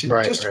 and she's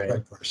just a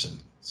great person.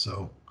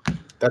 So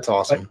that's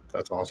awesome.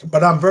 That's awesome.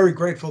 But I'm very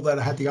grateful that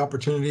I had the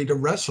opportunity to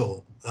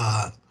wrestle.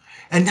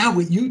 And now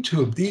with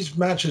YouTube, these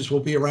matches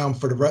will be around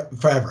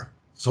forever,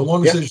 so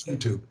long as there's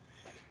YouTube.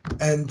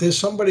 And there's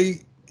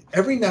somebody,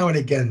 every now and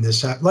again,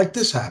 this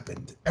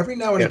happened. Every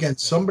now and again,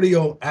 somebody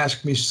will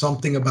ask me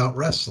something about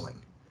wrestling.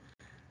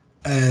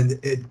 And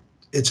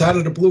it's out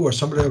of the blue, or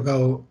somebody will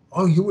go,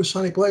 oh, you were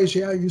Sonny Blaze?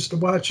 Yeah, I used to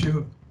watch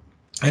you.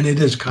 And it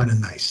is kind of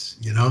nice,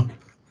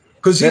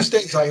 because these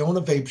days I own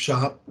a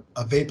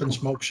vape and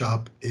smoke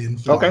shop in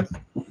Florida.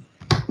 Okay.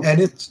 And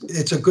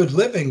it's a good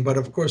living, but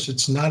of course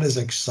it's not as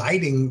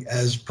exciting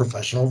as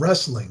professional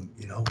wrestling,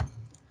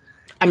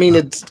 I mean,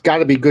 it's got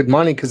to be good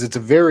money because it's a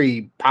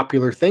very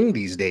popular thing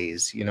these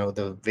days,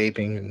 the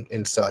vaping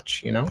and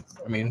such,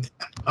 I mean,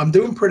 I'm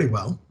doing pretty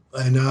well,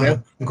 and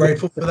I'm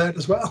grateful for that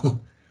as well.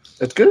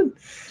 That's good.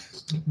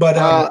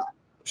 But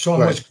Shawn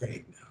was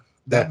great.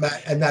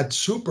 That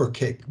super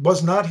kick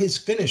was not his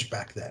finish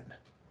back then.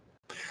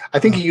 I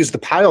think he used the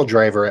pile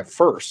driver at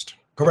first.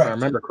 Correct. If I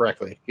remember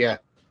correctly. Yeah.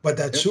 But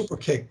that super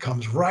kick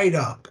comes right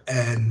up,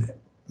 and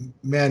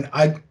man,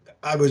 I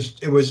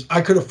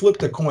could have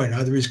flipped a coin.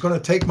 Either he's going to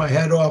take my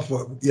head off,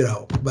 or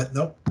but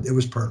nope, it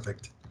was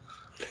perfect.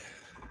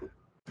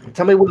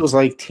 Tell me what it was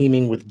like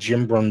teaming with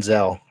Jim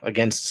Brunzell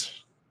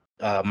against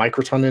Mike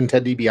Rotunda and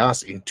Ted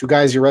DiBiase. Two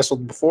guys you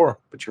wrestled before,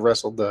 but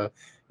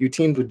you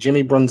teamed with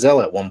Jimmy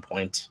Brunzell at one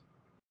point.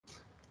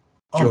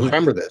 Do you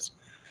remember this?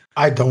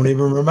 I don't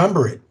even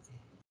remember it.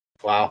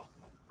 Wow.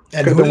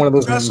 And who did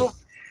you wrestle?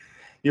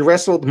 You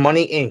wrestled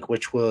Money Inc.,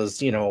 which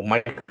was,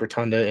 Mike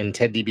Rotunda and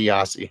Ted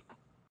DiBiase.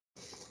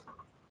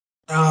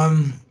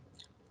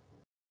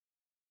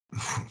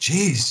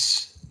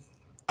 Geez.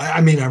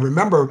 I mean, I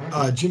remember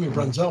Jimmy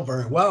Brunzell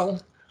very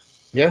well.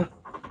 Yeah.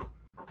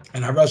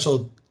 And I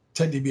wrestled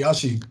Ted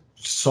DiBiase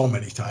so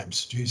many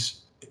times. Jeez.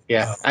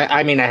 Yeah,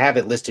 I mean, I have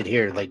it listed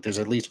here. Like, there's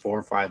at least 4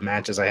 or 5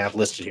 matches I have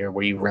listed here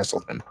where you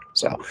wrestled him.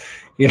 So,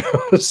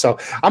 so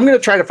I'm going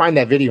to try to find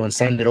that video and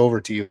send it over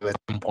to you at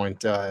some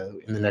point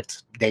in the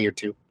next day or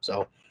two.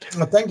 So,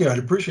 well, thank you. I'd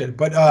appreciate it.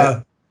 But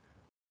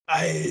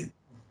I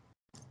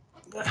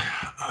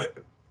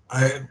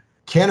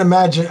can't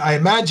imagine. I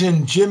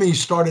imagine Jimmy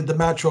started the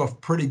match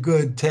off pretty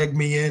good, tagged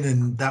me in,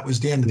 and that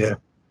was the end of it.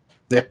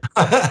 Yeah.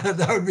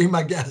 That would be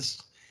my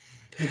guess.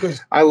 Because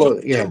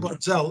Jim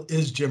Brunzell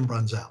is Jim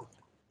Brunzell.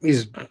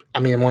 He's,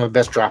 one of the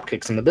best drop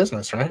kicks in the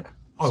business, right?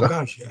 Oh,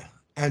 gosh, yeah.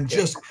 And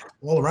just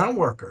all-around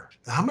worker.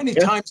 How many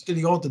times did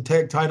he hold the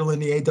tag title in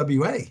the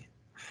AWA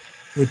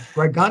with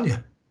Greg Gagne?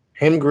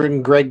 Him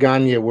and Greg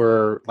Gagne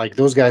were,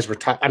 those guys were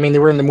top. I mean, they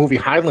were in the movie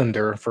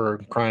Highlander, for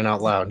crying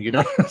out loud,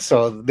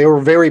 So they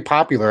were very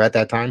popular at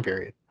that time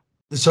period.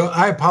 So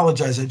I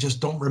apologize. I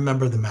just don't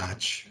remember the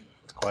match.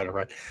 It's quite all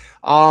right.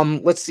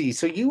 Let's see.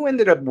 So you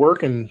ended up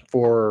working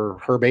for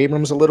Herb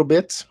Abrams a little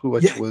bit,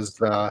 which was...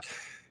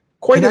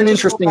 quite an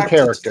interesting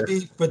character.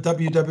 For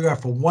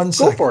WWF for 1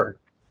 second. Go for it.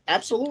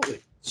 Absolutely.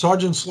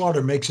 Sergeant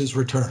Slaughter makes his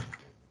return.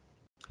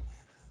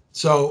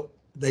 So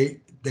they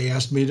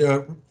asked me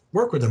to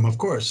work with him, of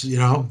course,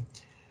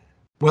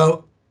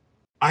 Well,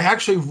 I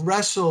actually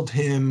wrestled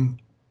him,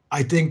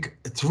 I think,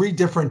 3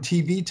 different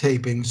TV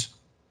tapings,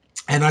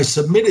 and I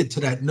submitted to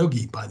that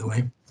noogie, by the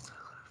way.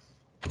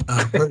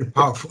 Very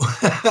powerful.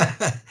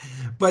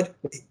 But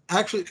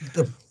actually,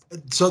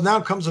 so now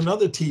comes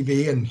another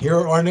TV, and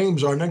here our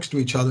names are next to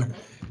each other.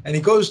 And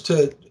he goes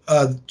to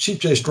Chief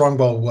J.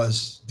 Strongbow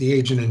was the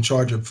agent in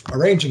charge of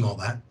arranging all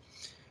that.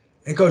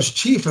 And goes,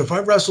 Chief, if I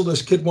wrestle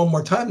this kid one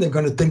more time, they're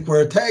going to think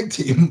we're a tag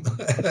team.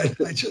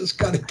 I just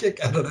got a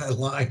kick out of that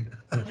line.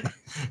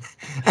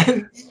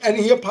 and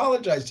he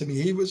apologized to me.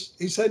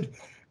 He said,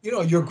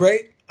 you're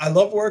great. I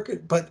love working,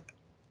 but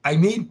I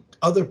need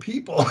other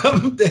people.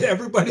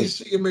 Everybody's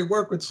seeing me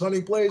work with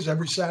Sonny Blaze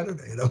every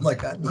Saturday. And I'm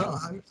like, no,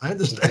 I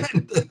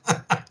understand.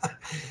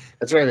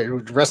 That's right.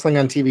 Wrestling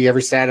on TV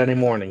every Saturday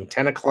morning,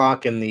 10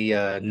 o'clock in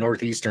the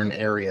northeastern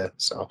area.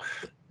 So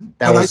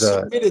that was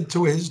I submitted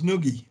to his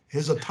noogie,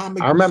 his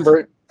atomic. I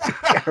remember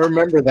I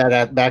remember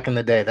that back in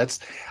the day.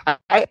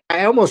 I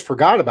almost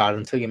forgot about it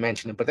until you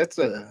mentioned it, but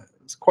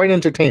it's quite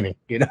entertaining,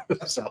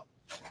 So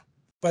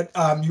but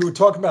you were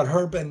talking about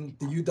Herb and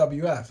the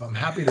UWF. I'm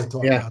happy to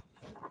talk about it.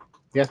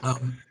 Yeah.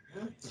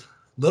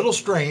 Little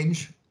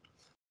strange.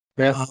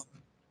 Yeah.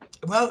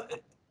 Well,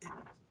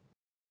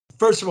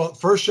 first of all,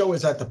 first show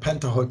is at the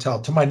Penta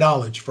Hotel, to my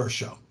knowledge, first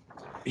show.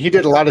 He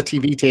did a lot of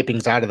TV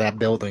tapings out of that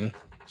building.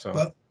 So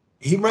but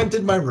he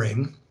rented my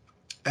ring,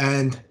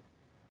 and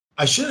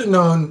I should have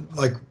known,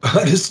 like,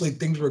 honestly,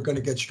 things were going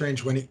to get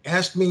strange when he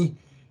asked me.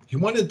 He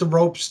wanted the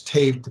ropes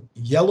taped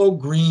yellow,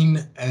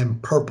 green,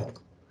 and purple.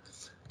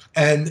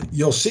 And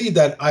you'll see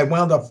that I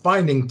wound up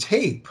finding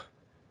tape.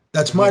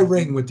 That's my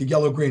ring with the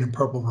yellow, green, and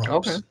purple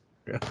ropes. Okay.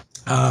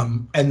 Yeah.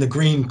 And the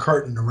green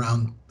curtain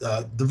around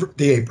the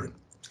apron.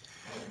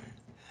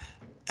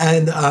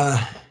 And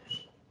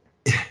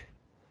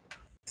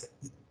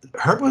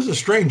Herb was a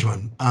strange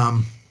one.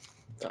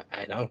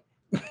 I know.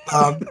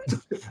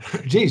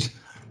 Geez.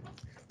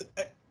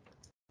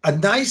 A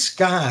nice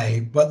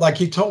guy, but like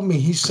he told me,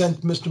 he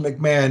sent Mr.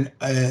 McMahon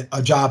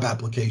a job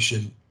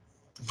application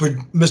for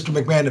Mr.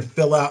 McMahon to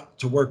fill out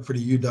to work for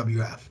the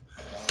UWF.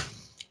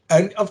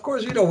 And of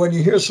course, when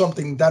you hear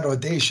something that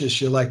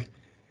audacious, you're like,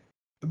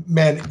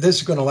 man, this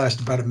is going to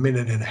last about a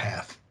minute and a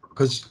half.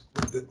 Because,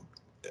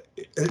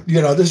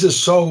 this is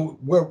so,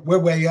 we're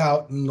way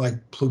out in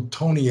like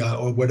Plutonia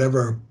or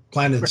whatever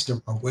planets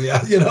there are way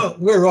out.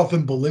 We're off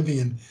in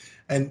Bolivian.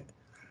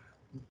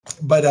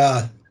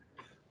 But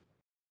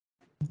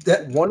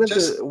that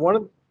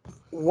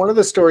one of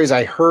the stories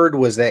I heard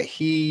was that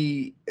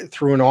he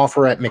threw an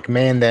offer at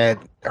McMahon that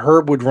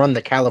Herb would run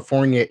the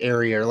California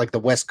area, like the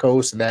West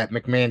Coast, and that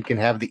McMahon can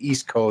have the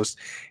East Coast.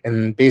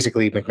 And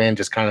basically McMahon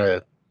just kind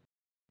of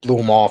blew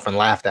him off and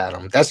laughed at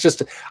him. That's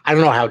just, I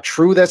don't know how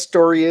true that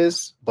story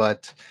is,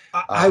 but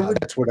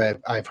that's what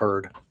I've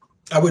heard.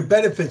 I would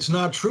bet if it's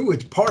not true,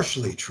 it's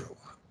partially true.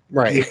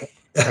 Right.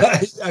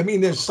 I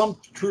mean, there's some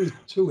truth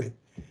to it.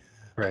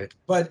 Right.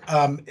 But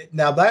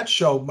now that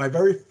show, my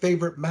very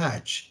favorite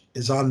match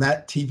is on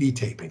that TV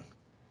taping.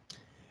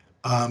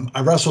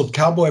 I wrestled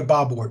Cowboy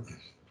Bob Orton,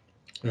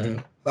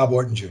 Bob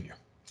Orton Jr.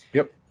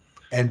 Yep.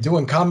 And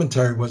doing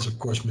commentary was, of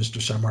course, Mr.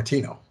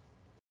 Sammartino.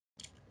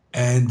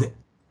 And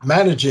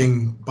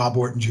managing Bob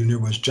Orton Jr.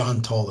 was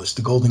John Tolis,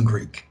 the Golden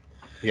Greek.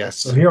 Yes.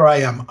 So here I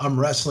am. I'm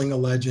wrestling a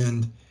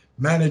legend,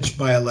 managed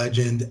by a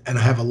legend, and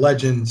I have a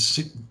legend,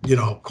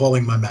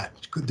 calling my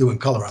match, doing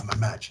color on my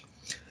match.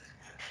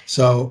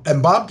 So,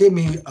 and Bob gave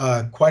me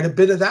quite a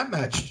bit of that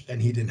match,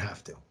 and he didn't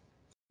have to,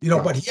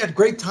 but he had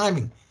great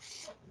timing.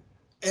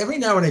 Every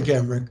now and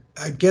again, Rick,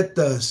 I get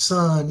the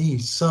Sonny,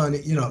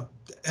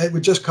 it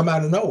would just come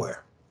out of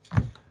nowhere.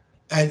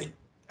 And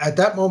at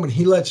that moment,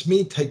 he lets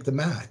me take the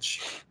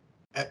match.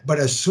 But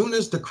as soon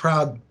as the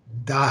crowd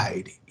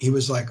died, he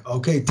was like,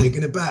 okay,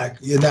 taking it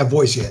back. In that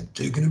voice he had,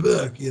 taking it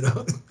back,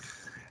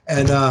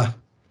 And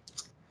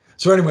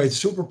so anyway,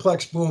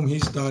 superplex, boom,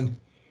 he's done.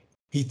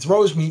 He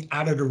throws me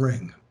out of the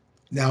ring.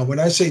 Now, when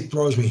I say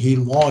throws me, he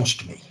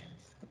launched me.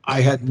 I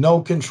had no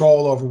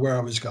control over where I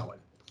was going.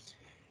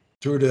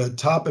 Through the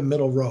top and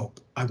middle rope,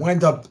 I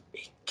wind up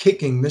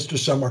kicking Mr.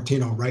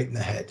 Sammartino right in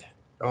the head.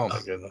 Oh, my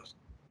goodness.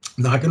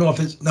 Knocking off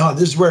his,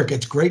 this is where it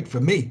gets great for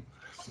me.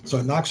 So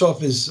it knocks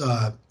off his,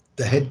 the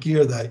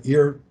headgear, the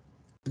ear,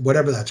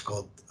 whatever that's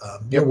called.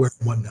 You're wearing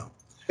one now.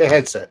 The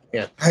headset,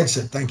 yeah.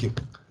 Headset, thank you.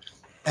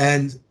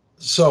 And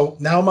so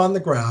now I'm on the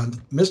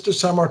ground. Mr.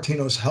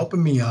 Sammartino's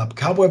helping me up.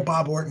 Cowboy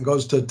Bob Orton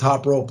goes to the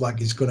top rope like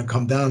he's going to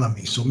come down on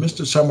me. So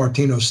Mr.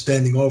 Sammartino's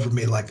standing over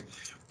me, like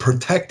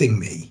protecting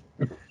me.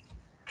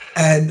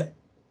 And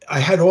I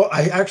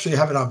actually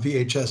have it on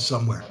VHS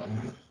somewhere.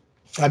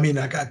 I mean,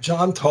 I got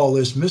John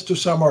Tolis, Mr.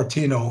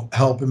 Sammartino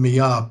helping me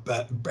up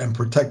and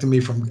protecting me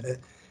from,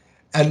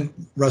 and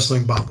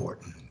wrestling Bob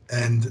Orton.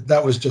 And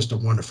that was just a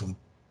wonderful,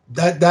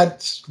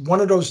 that's one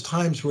of those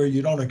times where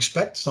you don't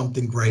expect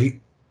something great.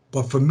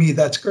 But for me,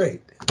 that's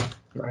great.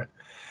 Right.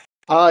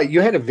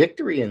 You had a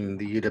victory in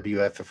the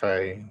UWF, if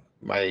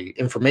my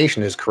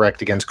information is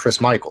correct, against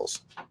Chris Michaels.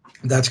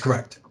 That's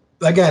correct.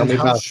 Again,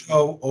 house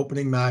show,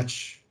 opening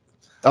match.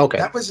 Okay.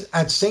 That was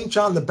at St.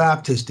 John the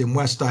Baptist in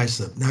West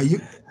Islip. Now,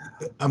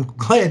 I'm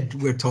glad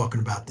we're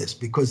talking about this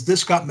because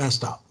this got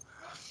messed up.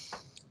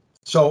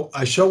 So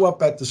I show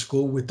up at the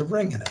school with the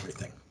ring and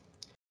everything.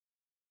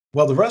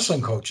 Well, the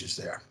wrestling coach is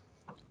there.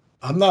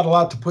 I'm not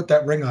allowed to put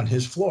that ring on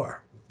his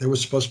floor. There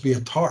was supposed to be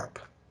a tarp,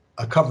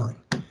 a covering.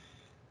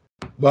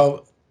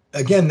 Well,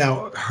 again,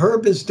 now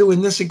Herb is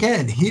doing this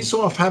again. He's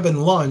off having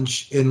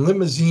lunch in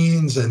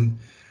limousines and,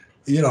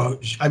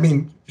 I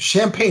mean,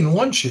 champagne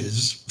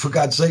lunches, for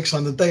God's sakes,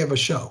 on the day of a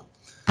show.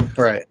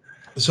 Right.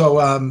 So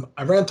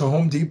I ran to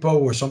Home Depot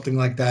or something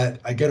like that.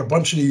 I get a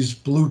bunch of these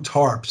blue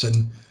tarps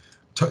and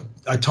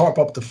I tarp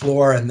up the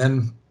floor, and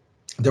then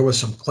there was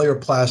some clear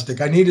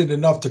plastic. I needed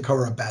enough to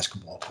cover a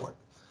basketball court.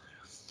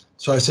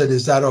 So I said,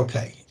 is that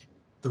okay?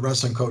 The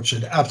wrestling coach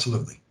said,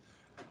 absolutely.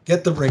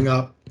 Get the ring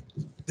up.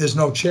 There's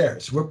no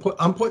chairs.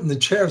 I'm putting the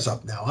chairs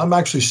up now. I'm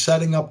actually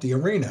setting up the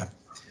arena.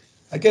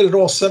 I get it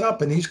all set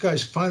up, and these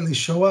guys finally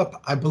show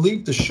up. I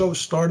believe the show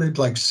started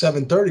like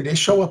 7:30. They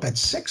show up at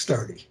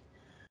 6:30.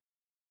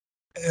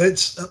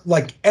 It's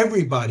like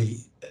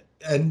everybody.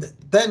 And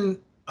then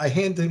I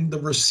hand him the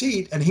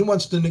receipt, and he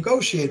wants to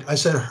negotiate. I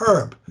said,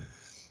 Herb,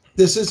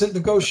 this isn't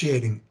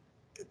negotiating.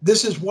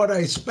 This is what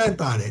I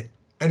spent on it.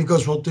 And he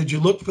goes, well, did you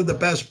look for the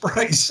best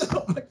price?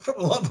 I'm like, for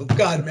the love of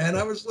God, man,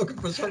 I was looking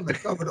for something to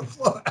cover the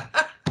floor.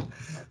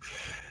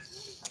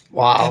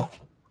 Wow.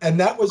 And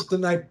that was the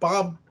night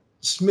Bob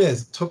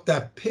Smith took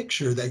that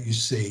picture that you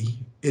see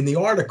in the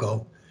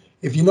article.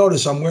 If you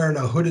notice, I'm wearing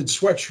a hooded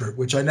sweatshirt,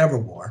 which I never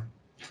wore.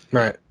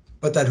 Right.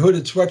 But that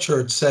hooded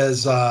sweatshirt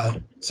says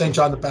St.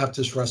 John the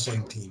Baptist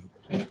Wrestling Team.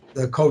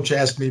 The coach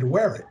asked me to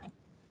wear it.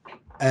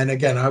 And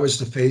again, I was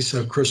the face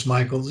of Chris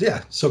Michaels.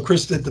 Yeah, so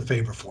Chris did the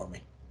favor for me.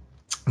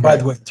 By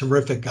the way,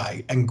 terrific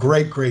guy and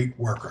great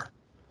worker.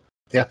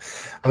 Yeah.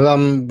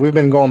 We've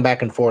been going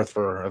back and forth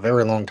for a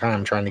very long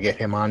time trying to get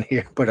him on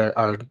here, but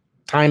our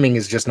timing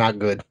is just not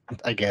good,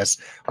 I guess.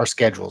 Our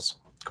schedule's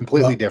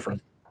completely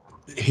different.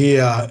 He,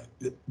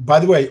 by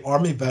the way,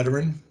 Army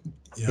veteran.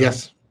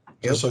 Yes.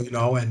 Just so you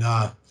know, and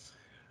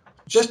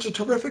just a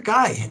terrific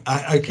guy.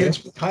 I can't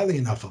speak highly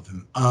enough of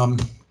him.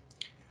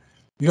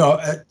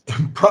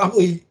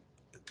 Probably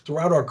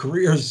throughout our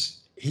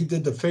careers, he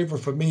did the favor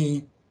for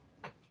me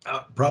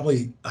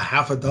probably a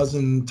half a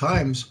dozen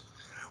times.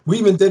 We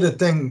even did a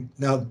thing.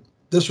 Now,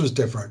 this was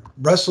different.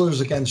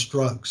 Wrestlers Against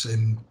Drugs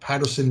in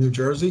Paterson, New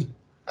Jersey.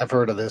 I've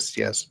heard of this,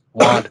 yes.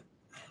 WAD.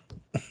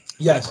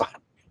 Yes.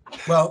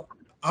 Well,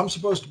 I'm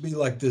supposed to be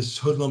like this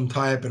hoodlum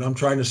type, and I'm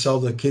trying to sell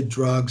the kid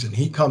drugs, and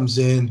he comes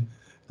in.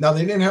 Now,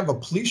 they didn't have a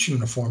police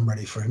uniform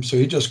ready for him, so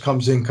he just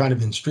comes in kind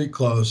of in street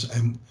clothes,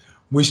 and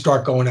we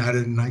start going at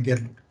it, and I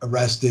get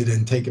arrested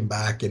and taken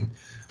back.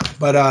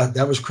 But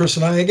that was Chris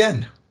and I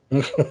again.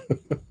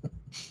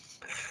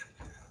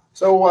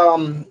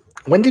 So,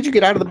 when did you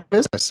get out of the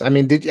business? I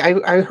mean,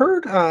 I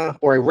heard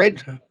or I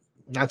read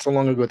not so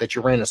long ago that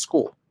you ran a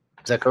school.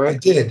 Is that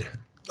correct? I did.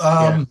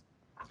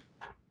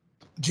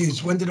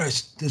 Geez, when did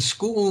the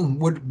school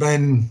would have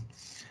been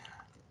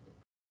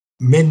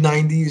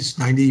mid-90s,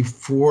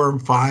 94,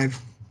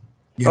 5.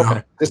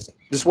 Okay.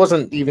 This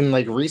wasn't even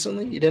like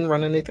recently? You didn't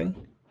run anything?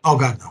 Oh,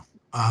 God,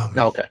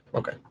 no.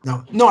 Okay.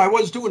 No, I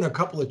was doing a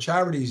couple of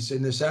charities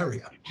in this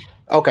area.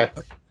 Okay.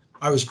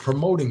 I was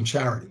promoting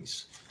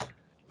charities.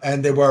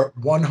 And they were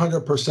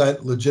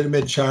 100%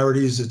 legitimate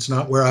charities. It's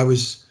not where I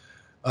was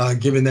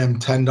giving them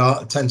 10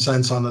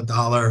 cents on the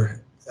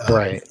dollar.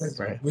 Right.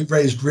 We've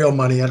raised real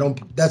money.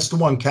 That's the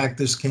one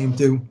Cactus came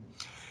to.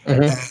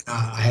 Mm-hmm. And,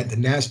 I had the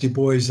Nasty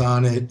Boys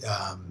on it.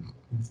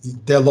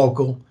 They're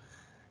local.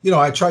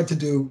 I tried to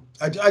do,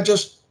 I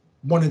just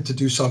wanted to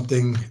do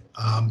something,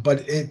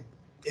 but it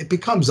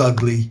becomes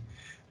ugly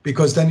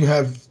because then you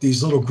have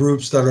these little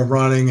groups that are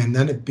running and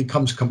then it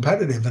becomes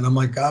competitive. And I'm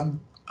like, I'm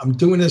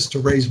doing this to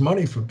raise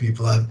money for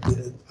people.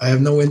 I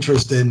have no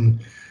interest in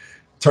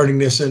turning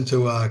this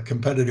into a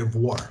competitive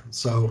war.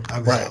 So I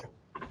was out.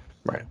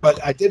 Right.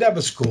 But I did have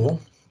a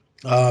school.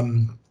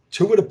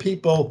 Two of the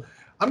people,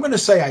 I'm going to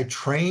say I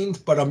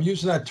trained, but I'm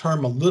using that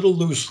term a little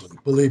loosely,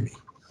 believe me.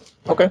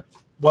 Okay.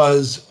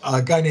 Was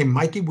a guy named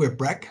Mikey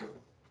Whipwreck.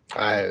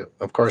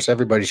 Of course,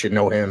 everybody should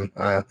know him.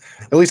 At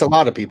least a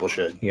lot of people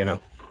should,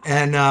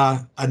 And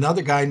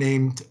another guy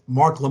named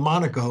Mark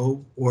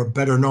Lamonaco, or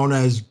better known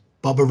as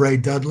Bubba Ray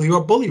Dudley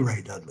or Bully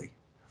Ray Dudley.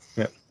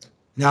 Yeah.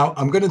 Now,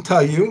 I'm going to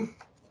tell you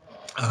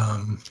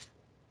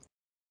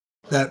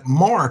that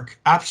Mark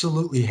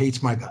absolutely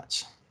hates my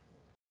guts.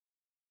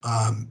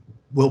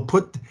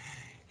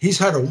 He's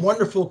had a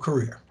wonderful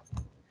career.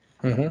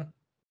 Mm-hmm.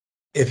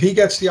 If he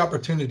gets the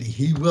opportunity,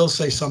 he will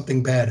say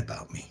something bad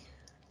about me.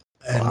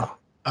 And wow.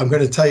 I'm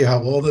going to tell you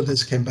how all of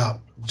this came about.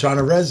 John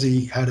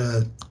Arezzi had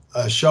a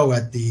show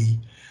at the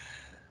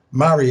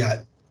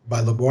Marriott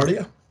by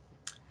LaGuardia.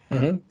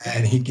 Mm-hmm.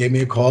 And he gave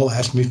me a call,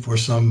 asked me for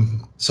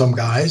some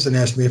guys, and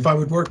asked me if I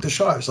would work the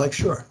show. I was like,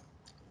 sure.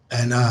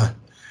 And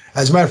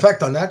as a matter of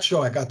fact, on that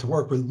show, I got to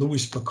work with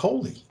Louis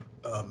Spicoli.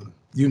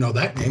 You know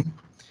that name.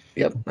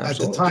 Yep,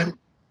 absolutely. At the time,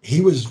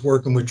 he was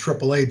working with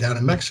AAA down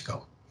in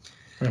Mexico.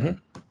 Mm-hmm.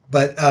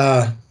 But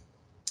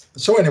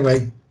so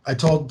anyway, I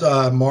told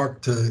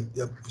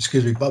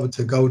Bubba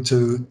to go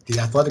to the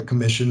athletic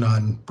commission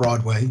on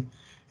Broadway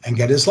and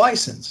get his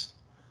license.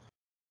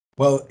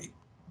 Well,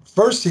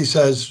 first he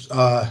says,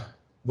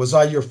 was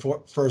I your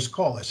first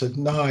call? I said,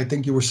 no, I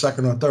think you were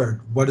second or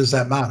third. What does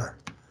that matter?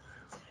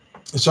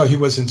 So he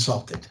was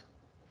insulted.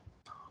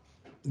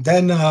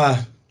 Then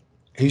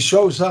he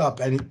shows up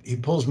and he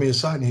pulls me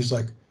aside and he's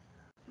like,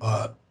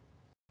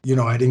 you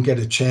know, I didn't get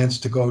a chance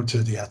to go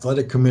to the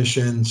athletic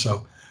commission.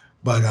 So,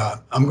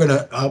 but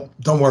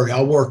don't worry,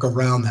 I'll work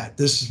around that.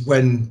 This is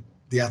when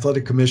the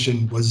athletic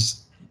commission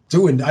was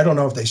doing, I don't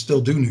know if they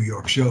still do New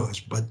York shows,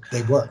 but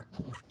they were.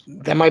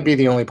 That might be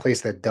the only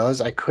place that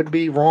does. I could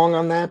be wrong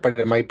on that, but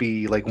it might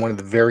be like one of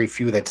the very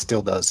few that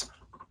still does.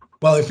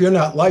 Well, if you're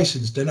not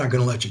licensed, they're not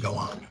going to let you go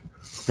on.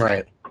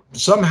 Right.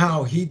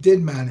 Somehow he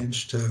did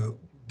manage to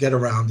get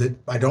around it.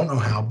 I don't know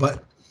how,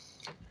 but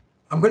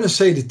I'm going to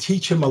say to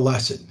teach him a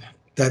lesson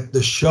that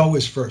the show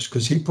is first,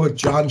 because he put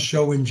John's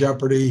show in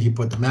jeopardy. He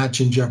put the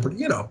match in jeopardy,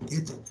 you know.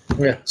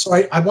 Yeah. So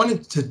I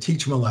wanted to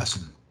teach him a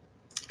lesson.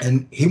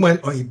 And he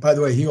went, by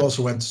the way, he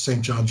also went to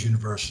St. John's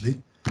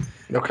University.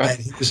 Okay. And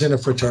he was in a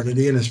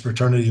fraternity, and his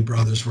fraternity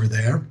brothers were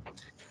there.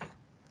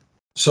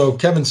 So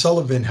Kevin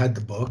Sullivan had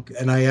the book,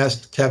 and I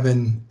asked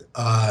Kevin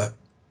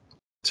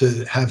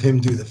to have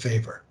him do the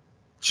favor,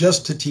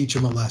 just to teach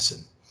him a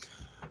lesson.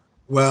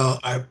 Well,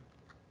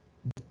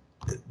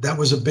 that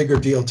was a bigger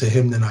deal to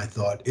him than I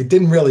thought. It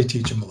didn't really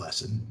teach him a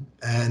lesson.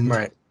 And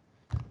right.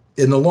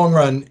 In the long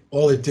run,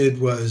 all it did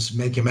was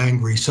make him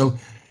angry. So,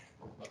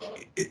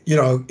 you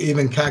know,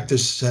 even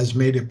Cactus has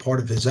made it part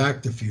of his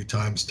act a few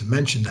times to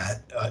mention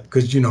that,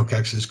 because, you know,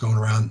 Cactus is going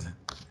around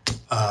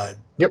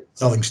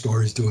telling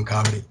stories, doing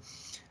comedy.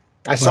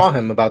 I saw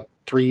him about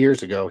 3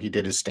 years ago. He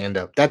did his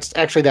stand-up. That's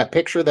actually that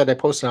picture that I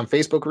posted on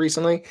Facebook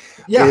recently.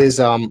 Yeah.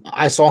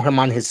 I saw him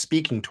on his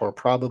speaking tour.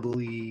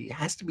 Probably it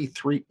has to be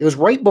three. It was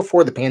right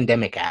before the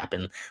pandemic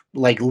happened,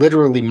 like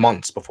literally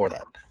months before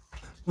that.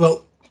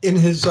 Well, in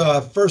his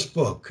first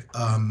book,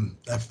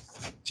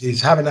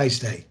 geez, Have a Nice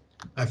Day.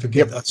 I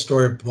forget that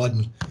story of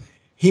blood.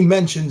 He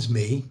mentions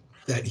me,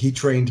 that he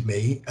trained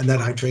me, and that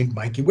I trained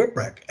Mikey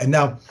Whipwreck. And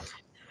now,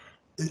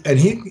 and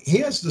he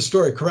has the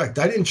story correct.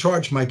 I didn't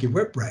charge Mikey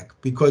Whipwreck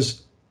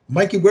because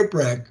Mikey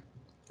Whipwreck,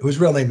 whose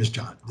real name is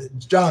John.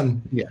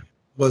 John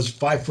was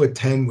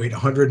 5'10", weighed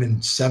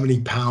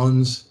 170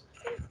 pounds.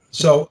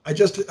 So I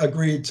just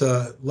agreed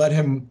to let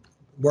him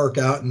work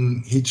out,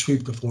 and he'd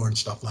sweep the floor and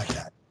stuff like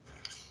that.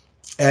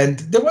 And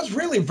there was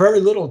really very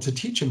little to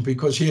teach him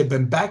because he had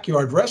been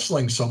backyard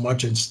wrestling so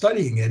much and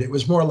studying it. It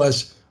was more or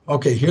less,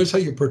 okay, here's how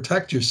you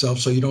protect yourself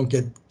so you don't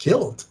get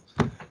killed,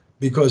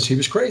 because he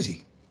was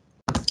crazy.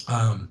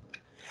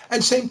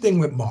 And same thing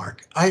with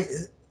Mark. I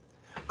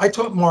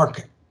taught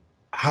Mark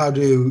how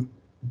to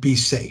be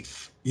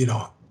safe, you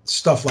know,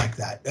 stuff like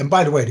that. And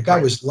by the way, the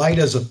guy was light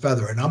as a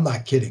feather, and I'm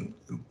not kidding.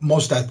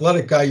 Most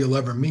athletic guy you'll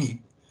ever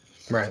meet.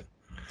 Right.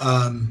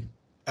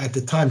 At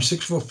the time,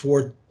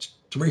 6'4",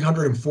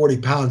 340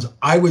 pounds,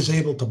 I was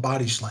able to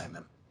body slam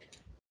him.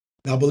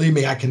 Now, believe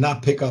me, I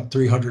cannot pick up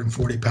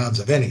 340 pounds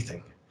of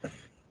anything.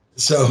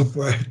 So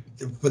for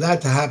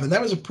that to happen,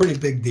 that was a pretty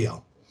big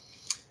deal.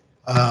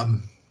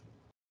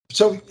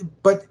 So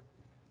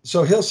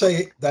he'll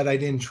say that I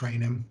didn't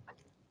train him.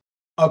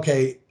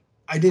 Okay,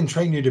 I didn't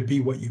train you to be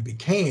what you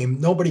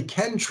became. Nobody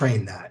can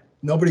train that.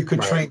 Nobody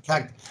could train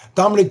Cactus.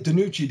 Dominic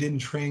DeNucci didn't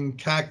train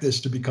Cactus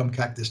to become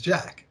Cactus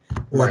Jack,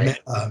 or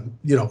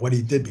you know what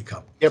he did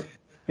become. Yep.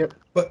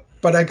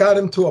 But I got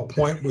him to a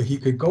point where he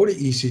could go to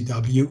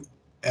ECW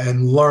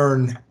and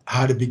learn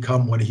how to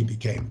become what he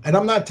became. And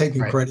I'm not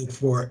taking credit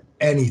for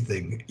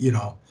anything, you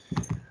know,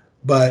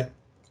 but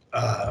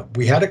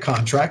we had a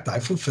contract. I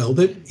fulfilled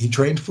it. He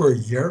trained for a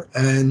year,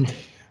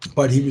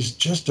 but he was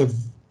just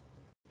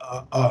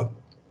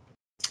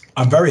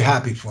I'm very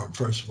happy for him,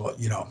 first of all.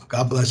 You know,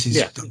 God bless, he's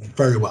done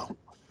very well.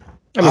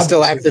 And he's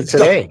still active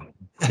today.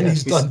 And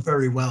he's done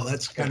very well.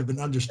 That's kind of an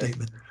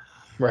understatement.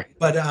 Right.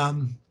 But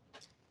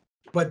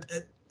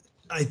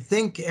I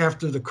think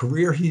after the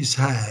career he's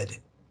had,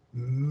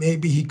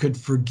 maybe he could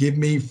forgive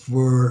me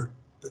for,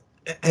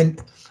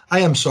 and I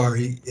am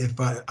sorry if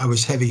I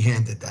was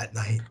heavy-handed that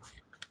night.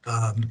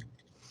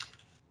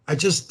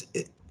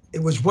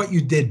 It was what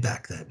you did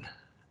back then.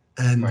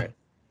 And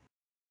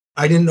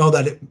I didn't know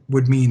that it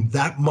would mean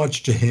that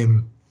much to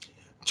him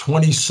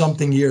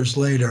 20-something years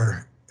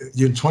later,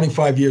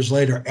 25 years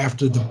later,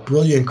 after the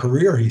brilliant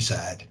career he's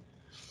had,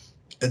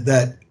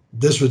 that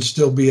this would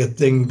still be a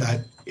thing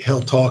that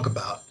he'll talk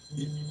about.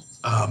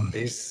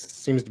 He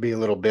seems to be a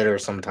little bitter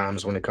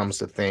sometimes when it comes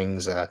to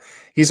things.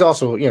 He's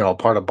also, you know,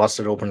 part of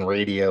Busted Open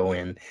Radio,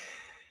 and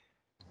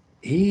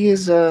he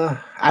is,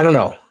 I don't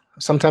know.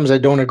 Sometimes I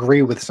don't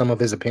agree with some of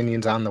his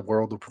opinions on the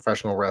world of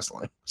professional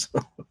wrestling. So.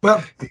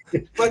 Well,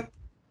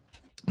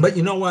 but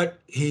you know what?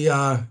 He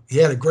had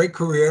a great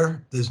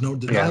career. There's no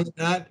denying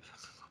that.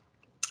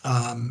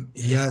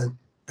 He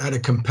had a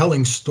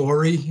compelling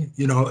story.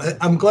 You know,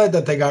 I'm glad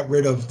that they got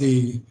rid of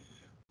the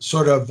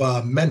sort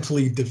of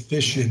mentally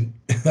deficient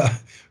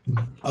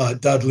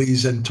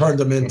Dudleys and turned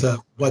them into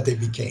what they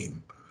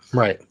became.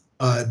 Right.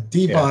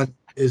 Devon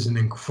is an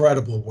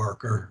incredible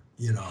worker,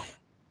 you know,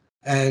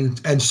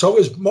 and so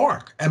is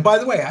Mark. And by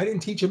the way, I didn't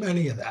teach him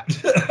any of that.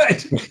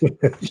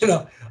 You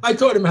know, I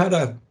taught him how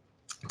to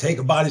take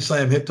a body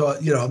slam, hip toss,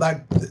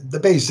 that the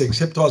basics,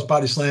 hip toss,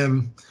 body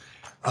slam,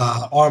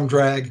 arm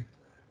drag,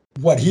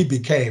 what he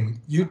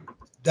became.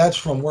 That's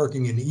from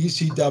working in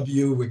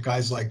ECW with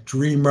guys like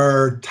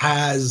Dreamer,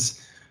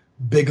 Taz,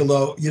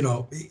 Bigelow.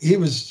 He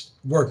was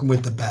working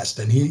with the best.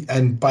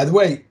 And by the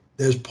way,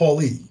 there's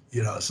Paul E,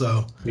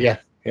 so. Yeah.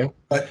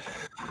 But,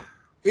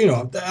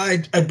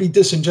 I'd be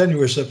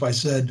disingenuous if I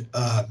said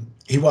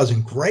he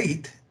wasn't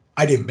great.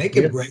 I didn't make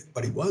him great,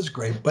 but he was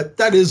great. But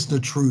that is the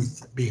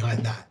truth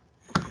behind that.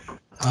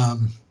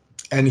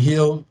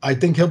 And I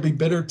think he'll be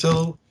bitter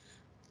till,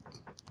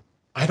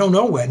 I don't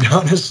know when,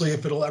 honestly,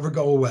 if it'll ever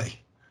go away.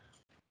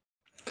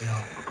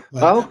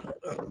 Well,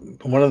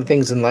 one of the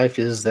things in life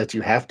is that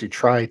you have to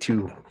try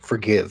to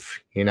forgive,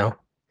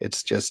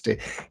 it's just,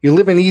 you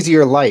live an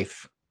easier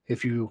life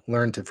if you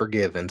learn to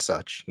forgive and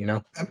such,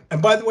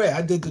 And by the way,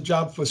 I did the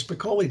job for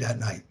Spicoli that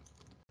night.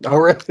 Oh,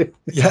 really?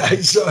 Yeah.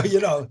 So,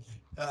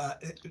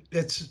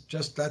 it's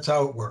just, that's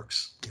how it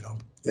works,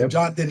 Yep.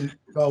 John didn't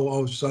go,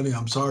 "Oh, Sonny,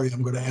 I'm sorry.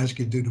 I'm going to ask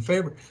you to do the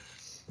favor."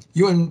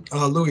 You and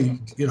Louis,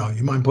 you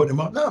mind putting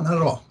him up? No, not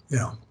at all.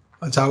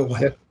 That's how it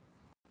went.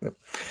 Yep.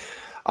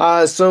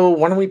 So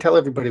why don't we tell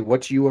everybody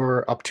what you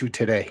are up to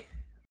today?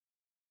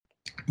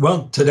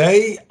 Well,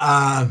 today,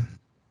 after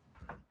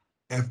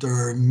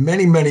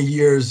many, many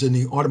years in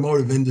the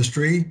automotive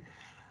industry,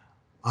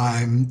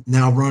 I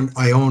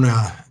own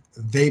a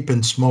vape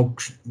and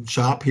smoke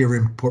shop here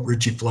in Port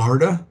Richey,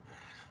 Florida.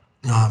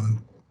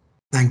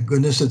 Thank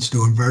goodness it's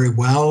doing very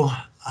well.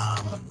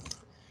 I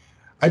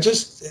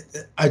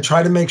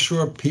try to make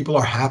sure people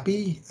are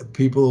happy,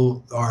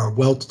 people are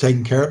well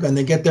taken care of, and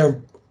they get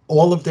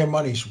all of their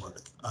money's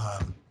worth.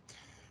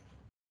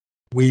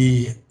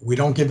 We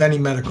don't give any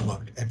medical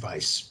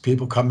advice.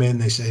 People come in,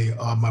 they say,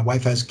 "Oh, my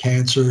wife has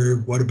cancer.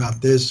 What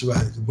about this?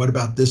 What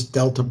about this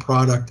Delta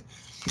product?"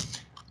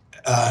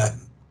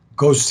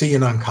 Go see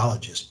an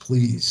oncologist,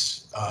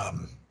 please.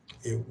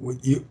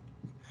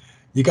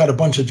 You got a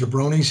bunch of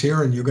jabronis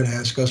here, and you're going to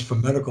ask us for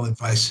medical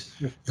advice.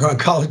 Your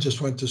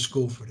oncologist went to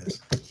school for this,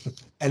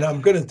 and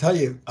I'm going to tell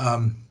you.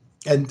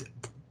 And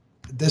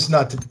this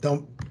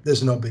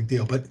is no big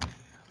deal, but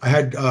I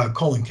had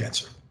colon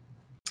cancer.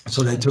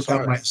 So they took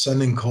out my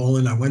ascending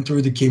colon. I went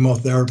through the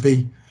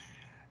chemotherapy,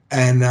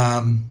 and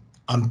I'm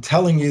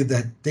telling you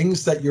that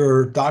things that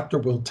your doctor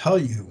will tell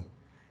you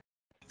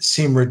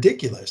seem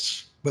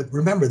ridiculous. But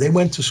remember, they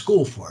went to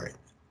school for it,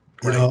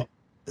 Right.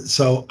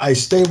 So I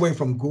stay away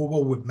from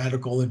Google with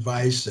medical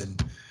advice.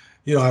 And,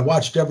 I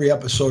watched every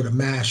episode of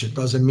MASH. It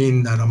doesn't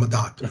mean that I'm a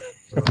doctor.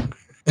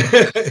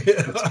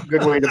 That's a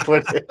good way to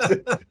put it.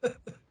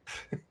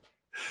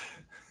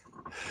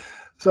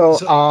 So,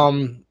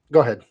 go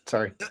ahead.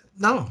 Sorry.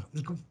 No,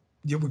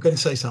 you were going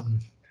to say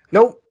something.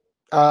 Nope.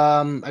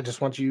 I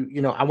just want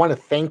I want to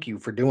thank you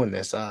for doing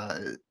this.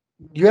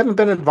 You haven't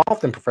been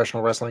involved in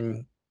professional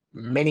wrestling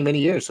many, many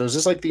years. So is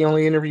this like the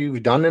only interview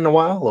you've done in a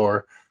while,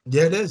 or?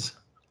 Yeah, it is.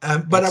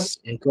 But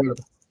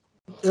incredible.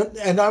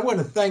 And I want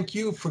to thank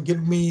you for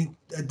giving me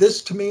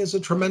this. To me is a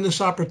tremendous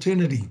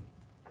opportunity.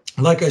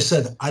 Like I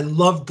said, I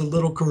loved the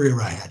little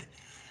career I had.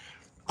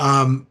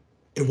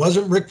 It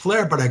wasn't Ric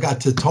Flair, but I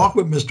got to talk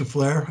with Mr.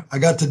 Flair. I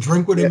got to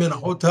drink with him in a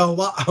hotel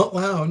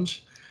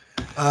lounge.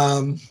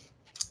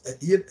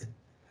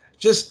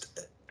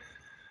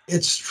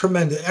 It's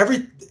tremendous.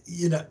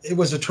 It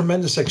was a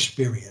tremendous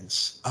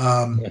experience.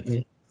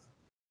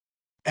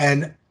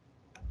 And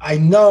I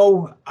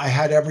know I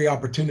had every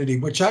opportunity,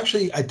 which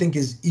actually I think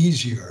is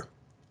easier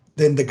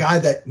than the guy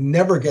that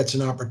never gets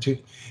an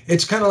opportunity.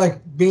 It's kind of like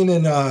being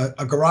in a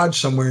garage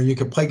somewhere and you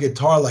can play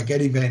guitar like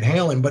Eddie Van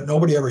Halen, but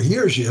nobody ever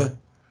hears you.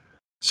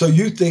 So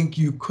you think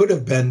you could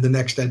have been the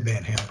next Ed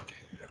Van Halen.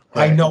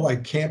 Right. I know I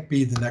can't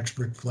be the next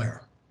Ric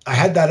Flair. I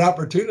had that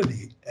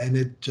opportunity and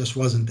it just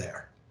wasn't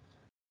there.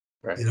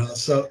 Right. And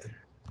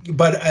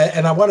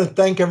I want to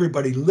thank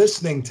everybody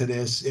listening to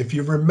this. If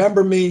you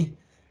remember me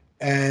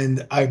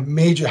and I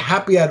made you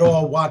happy at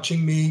all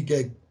watching me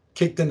get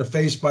kicked in the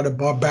face by the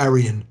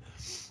Barbarian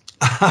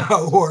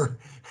or,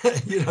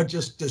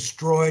 just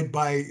destroyed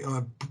by,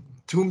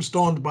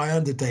 tombstoned by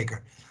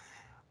Undertaker.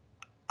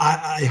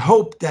 I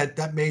hope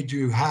that made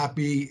you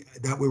happy,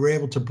 that we were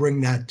able to bring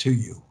that to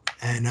you.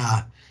 And,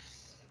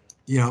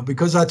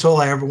 because that's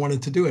all I ever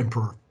wanted to do in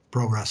pro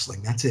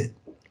wrestling. That's it.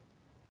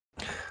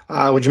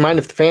 Would you mind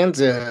if the fans,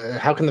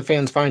 how can the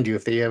fans find you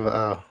if they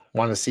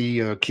want to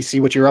see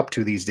what you're up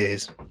to these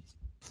days?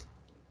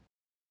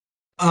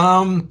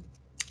 Well,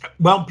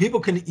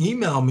 people can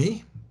email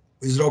me.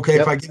 Is it okay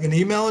if I give an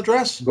email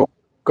address?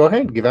 Go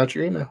ahead. Give out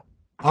your email.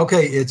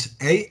 Okay. It's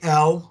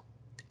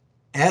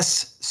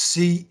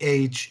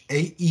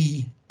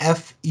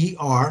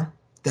ALSCHAEFER.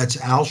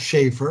 That's Al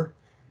Schaefer.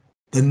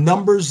 The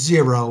number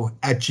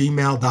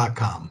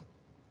 0@gmail.com.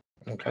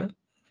 Okay.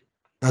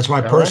 That's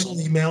my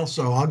personal email,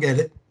 so I'll get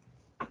it.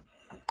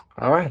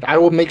 All right. I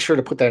will make sure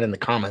to put that in the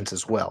comments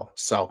as well.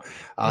 So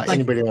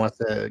anybody wants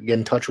to get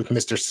in touch with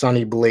Mr.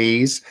 Sonny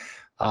Blaze,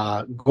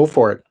 go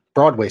for it.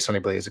 Broadway Sonny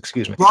Blaze,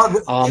 excuse me.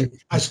 Broadway.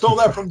 I stole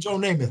that from Joe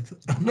Namath.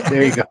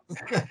 There you go.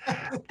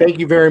 Thank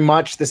you very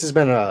much. This has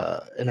been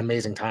an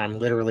amazing time.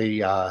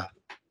 Literally,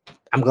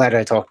 I'm glad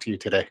I talked to you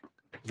today.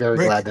 Very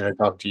Rick, glad that I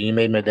talked to you. You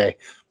made my day.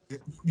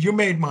 you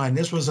made mine.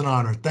 This was an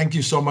honor. Thank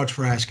you so much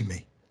for asking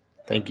me.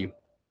 Thank you.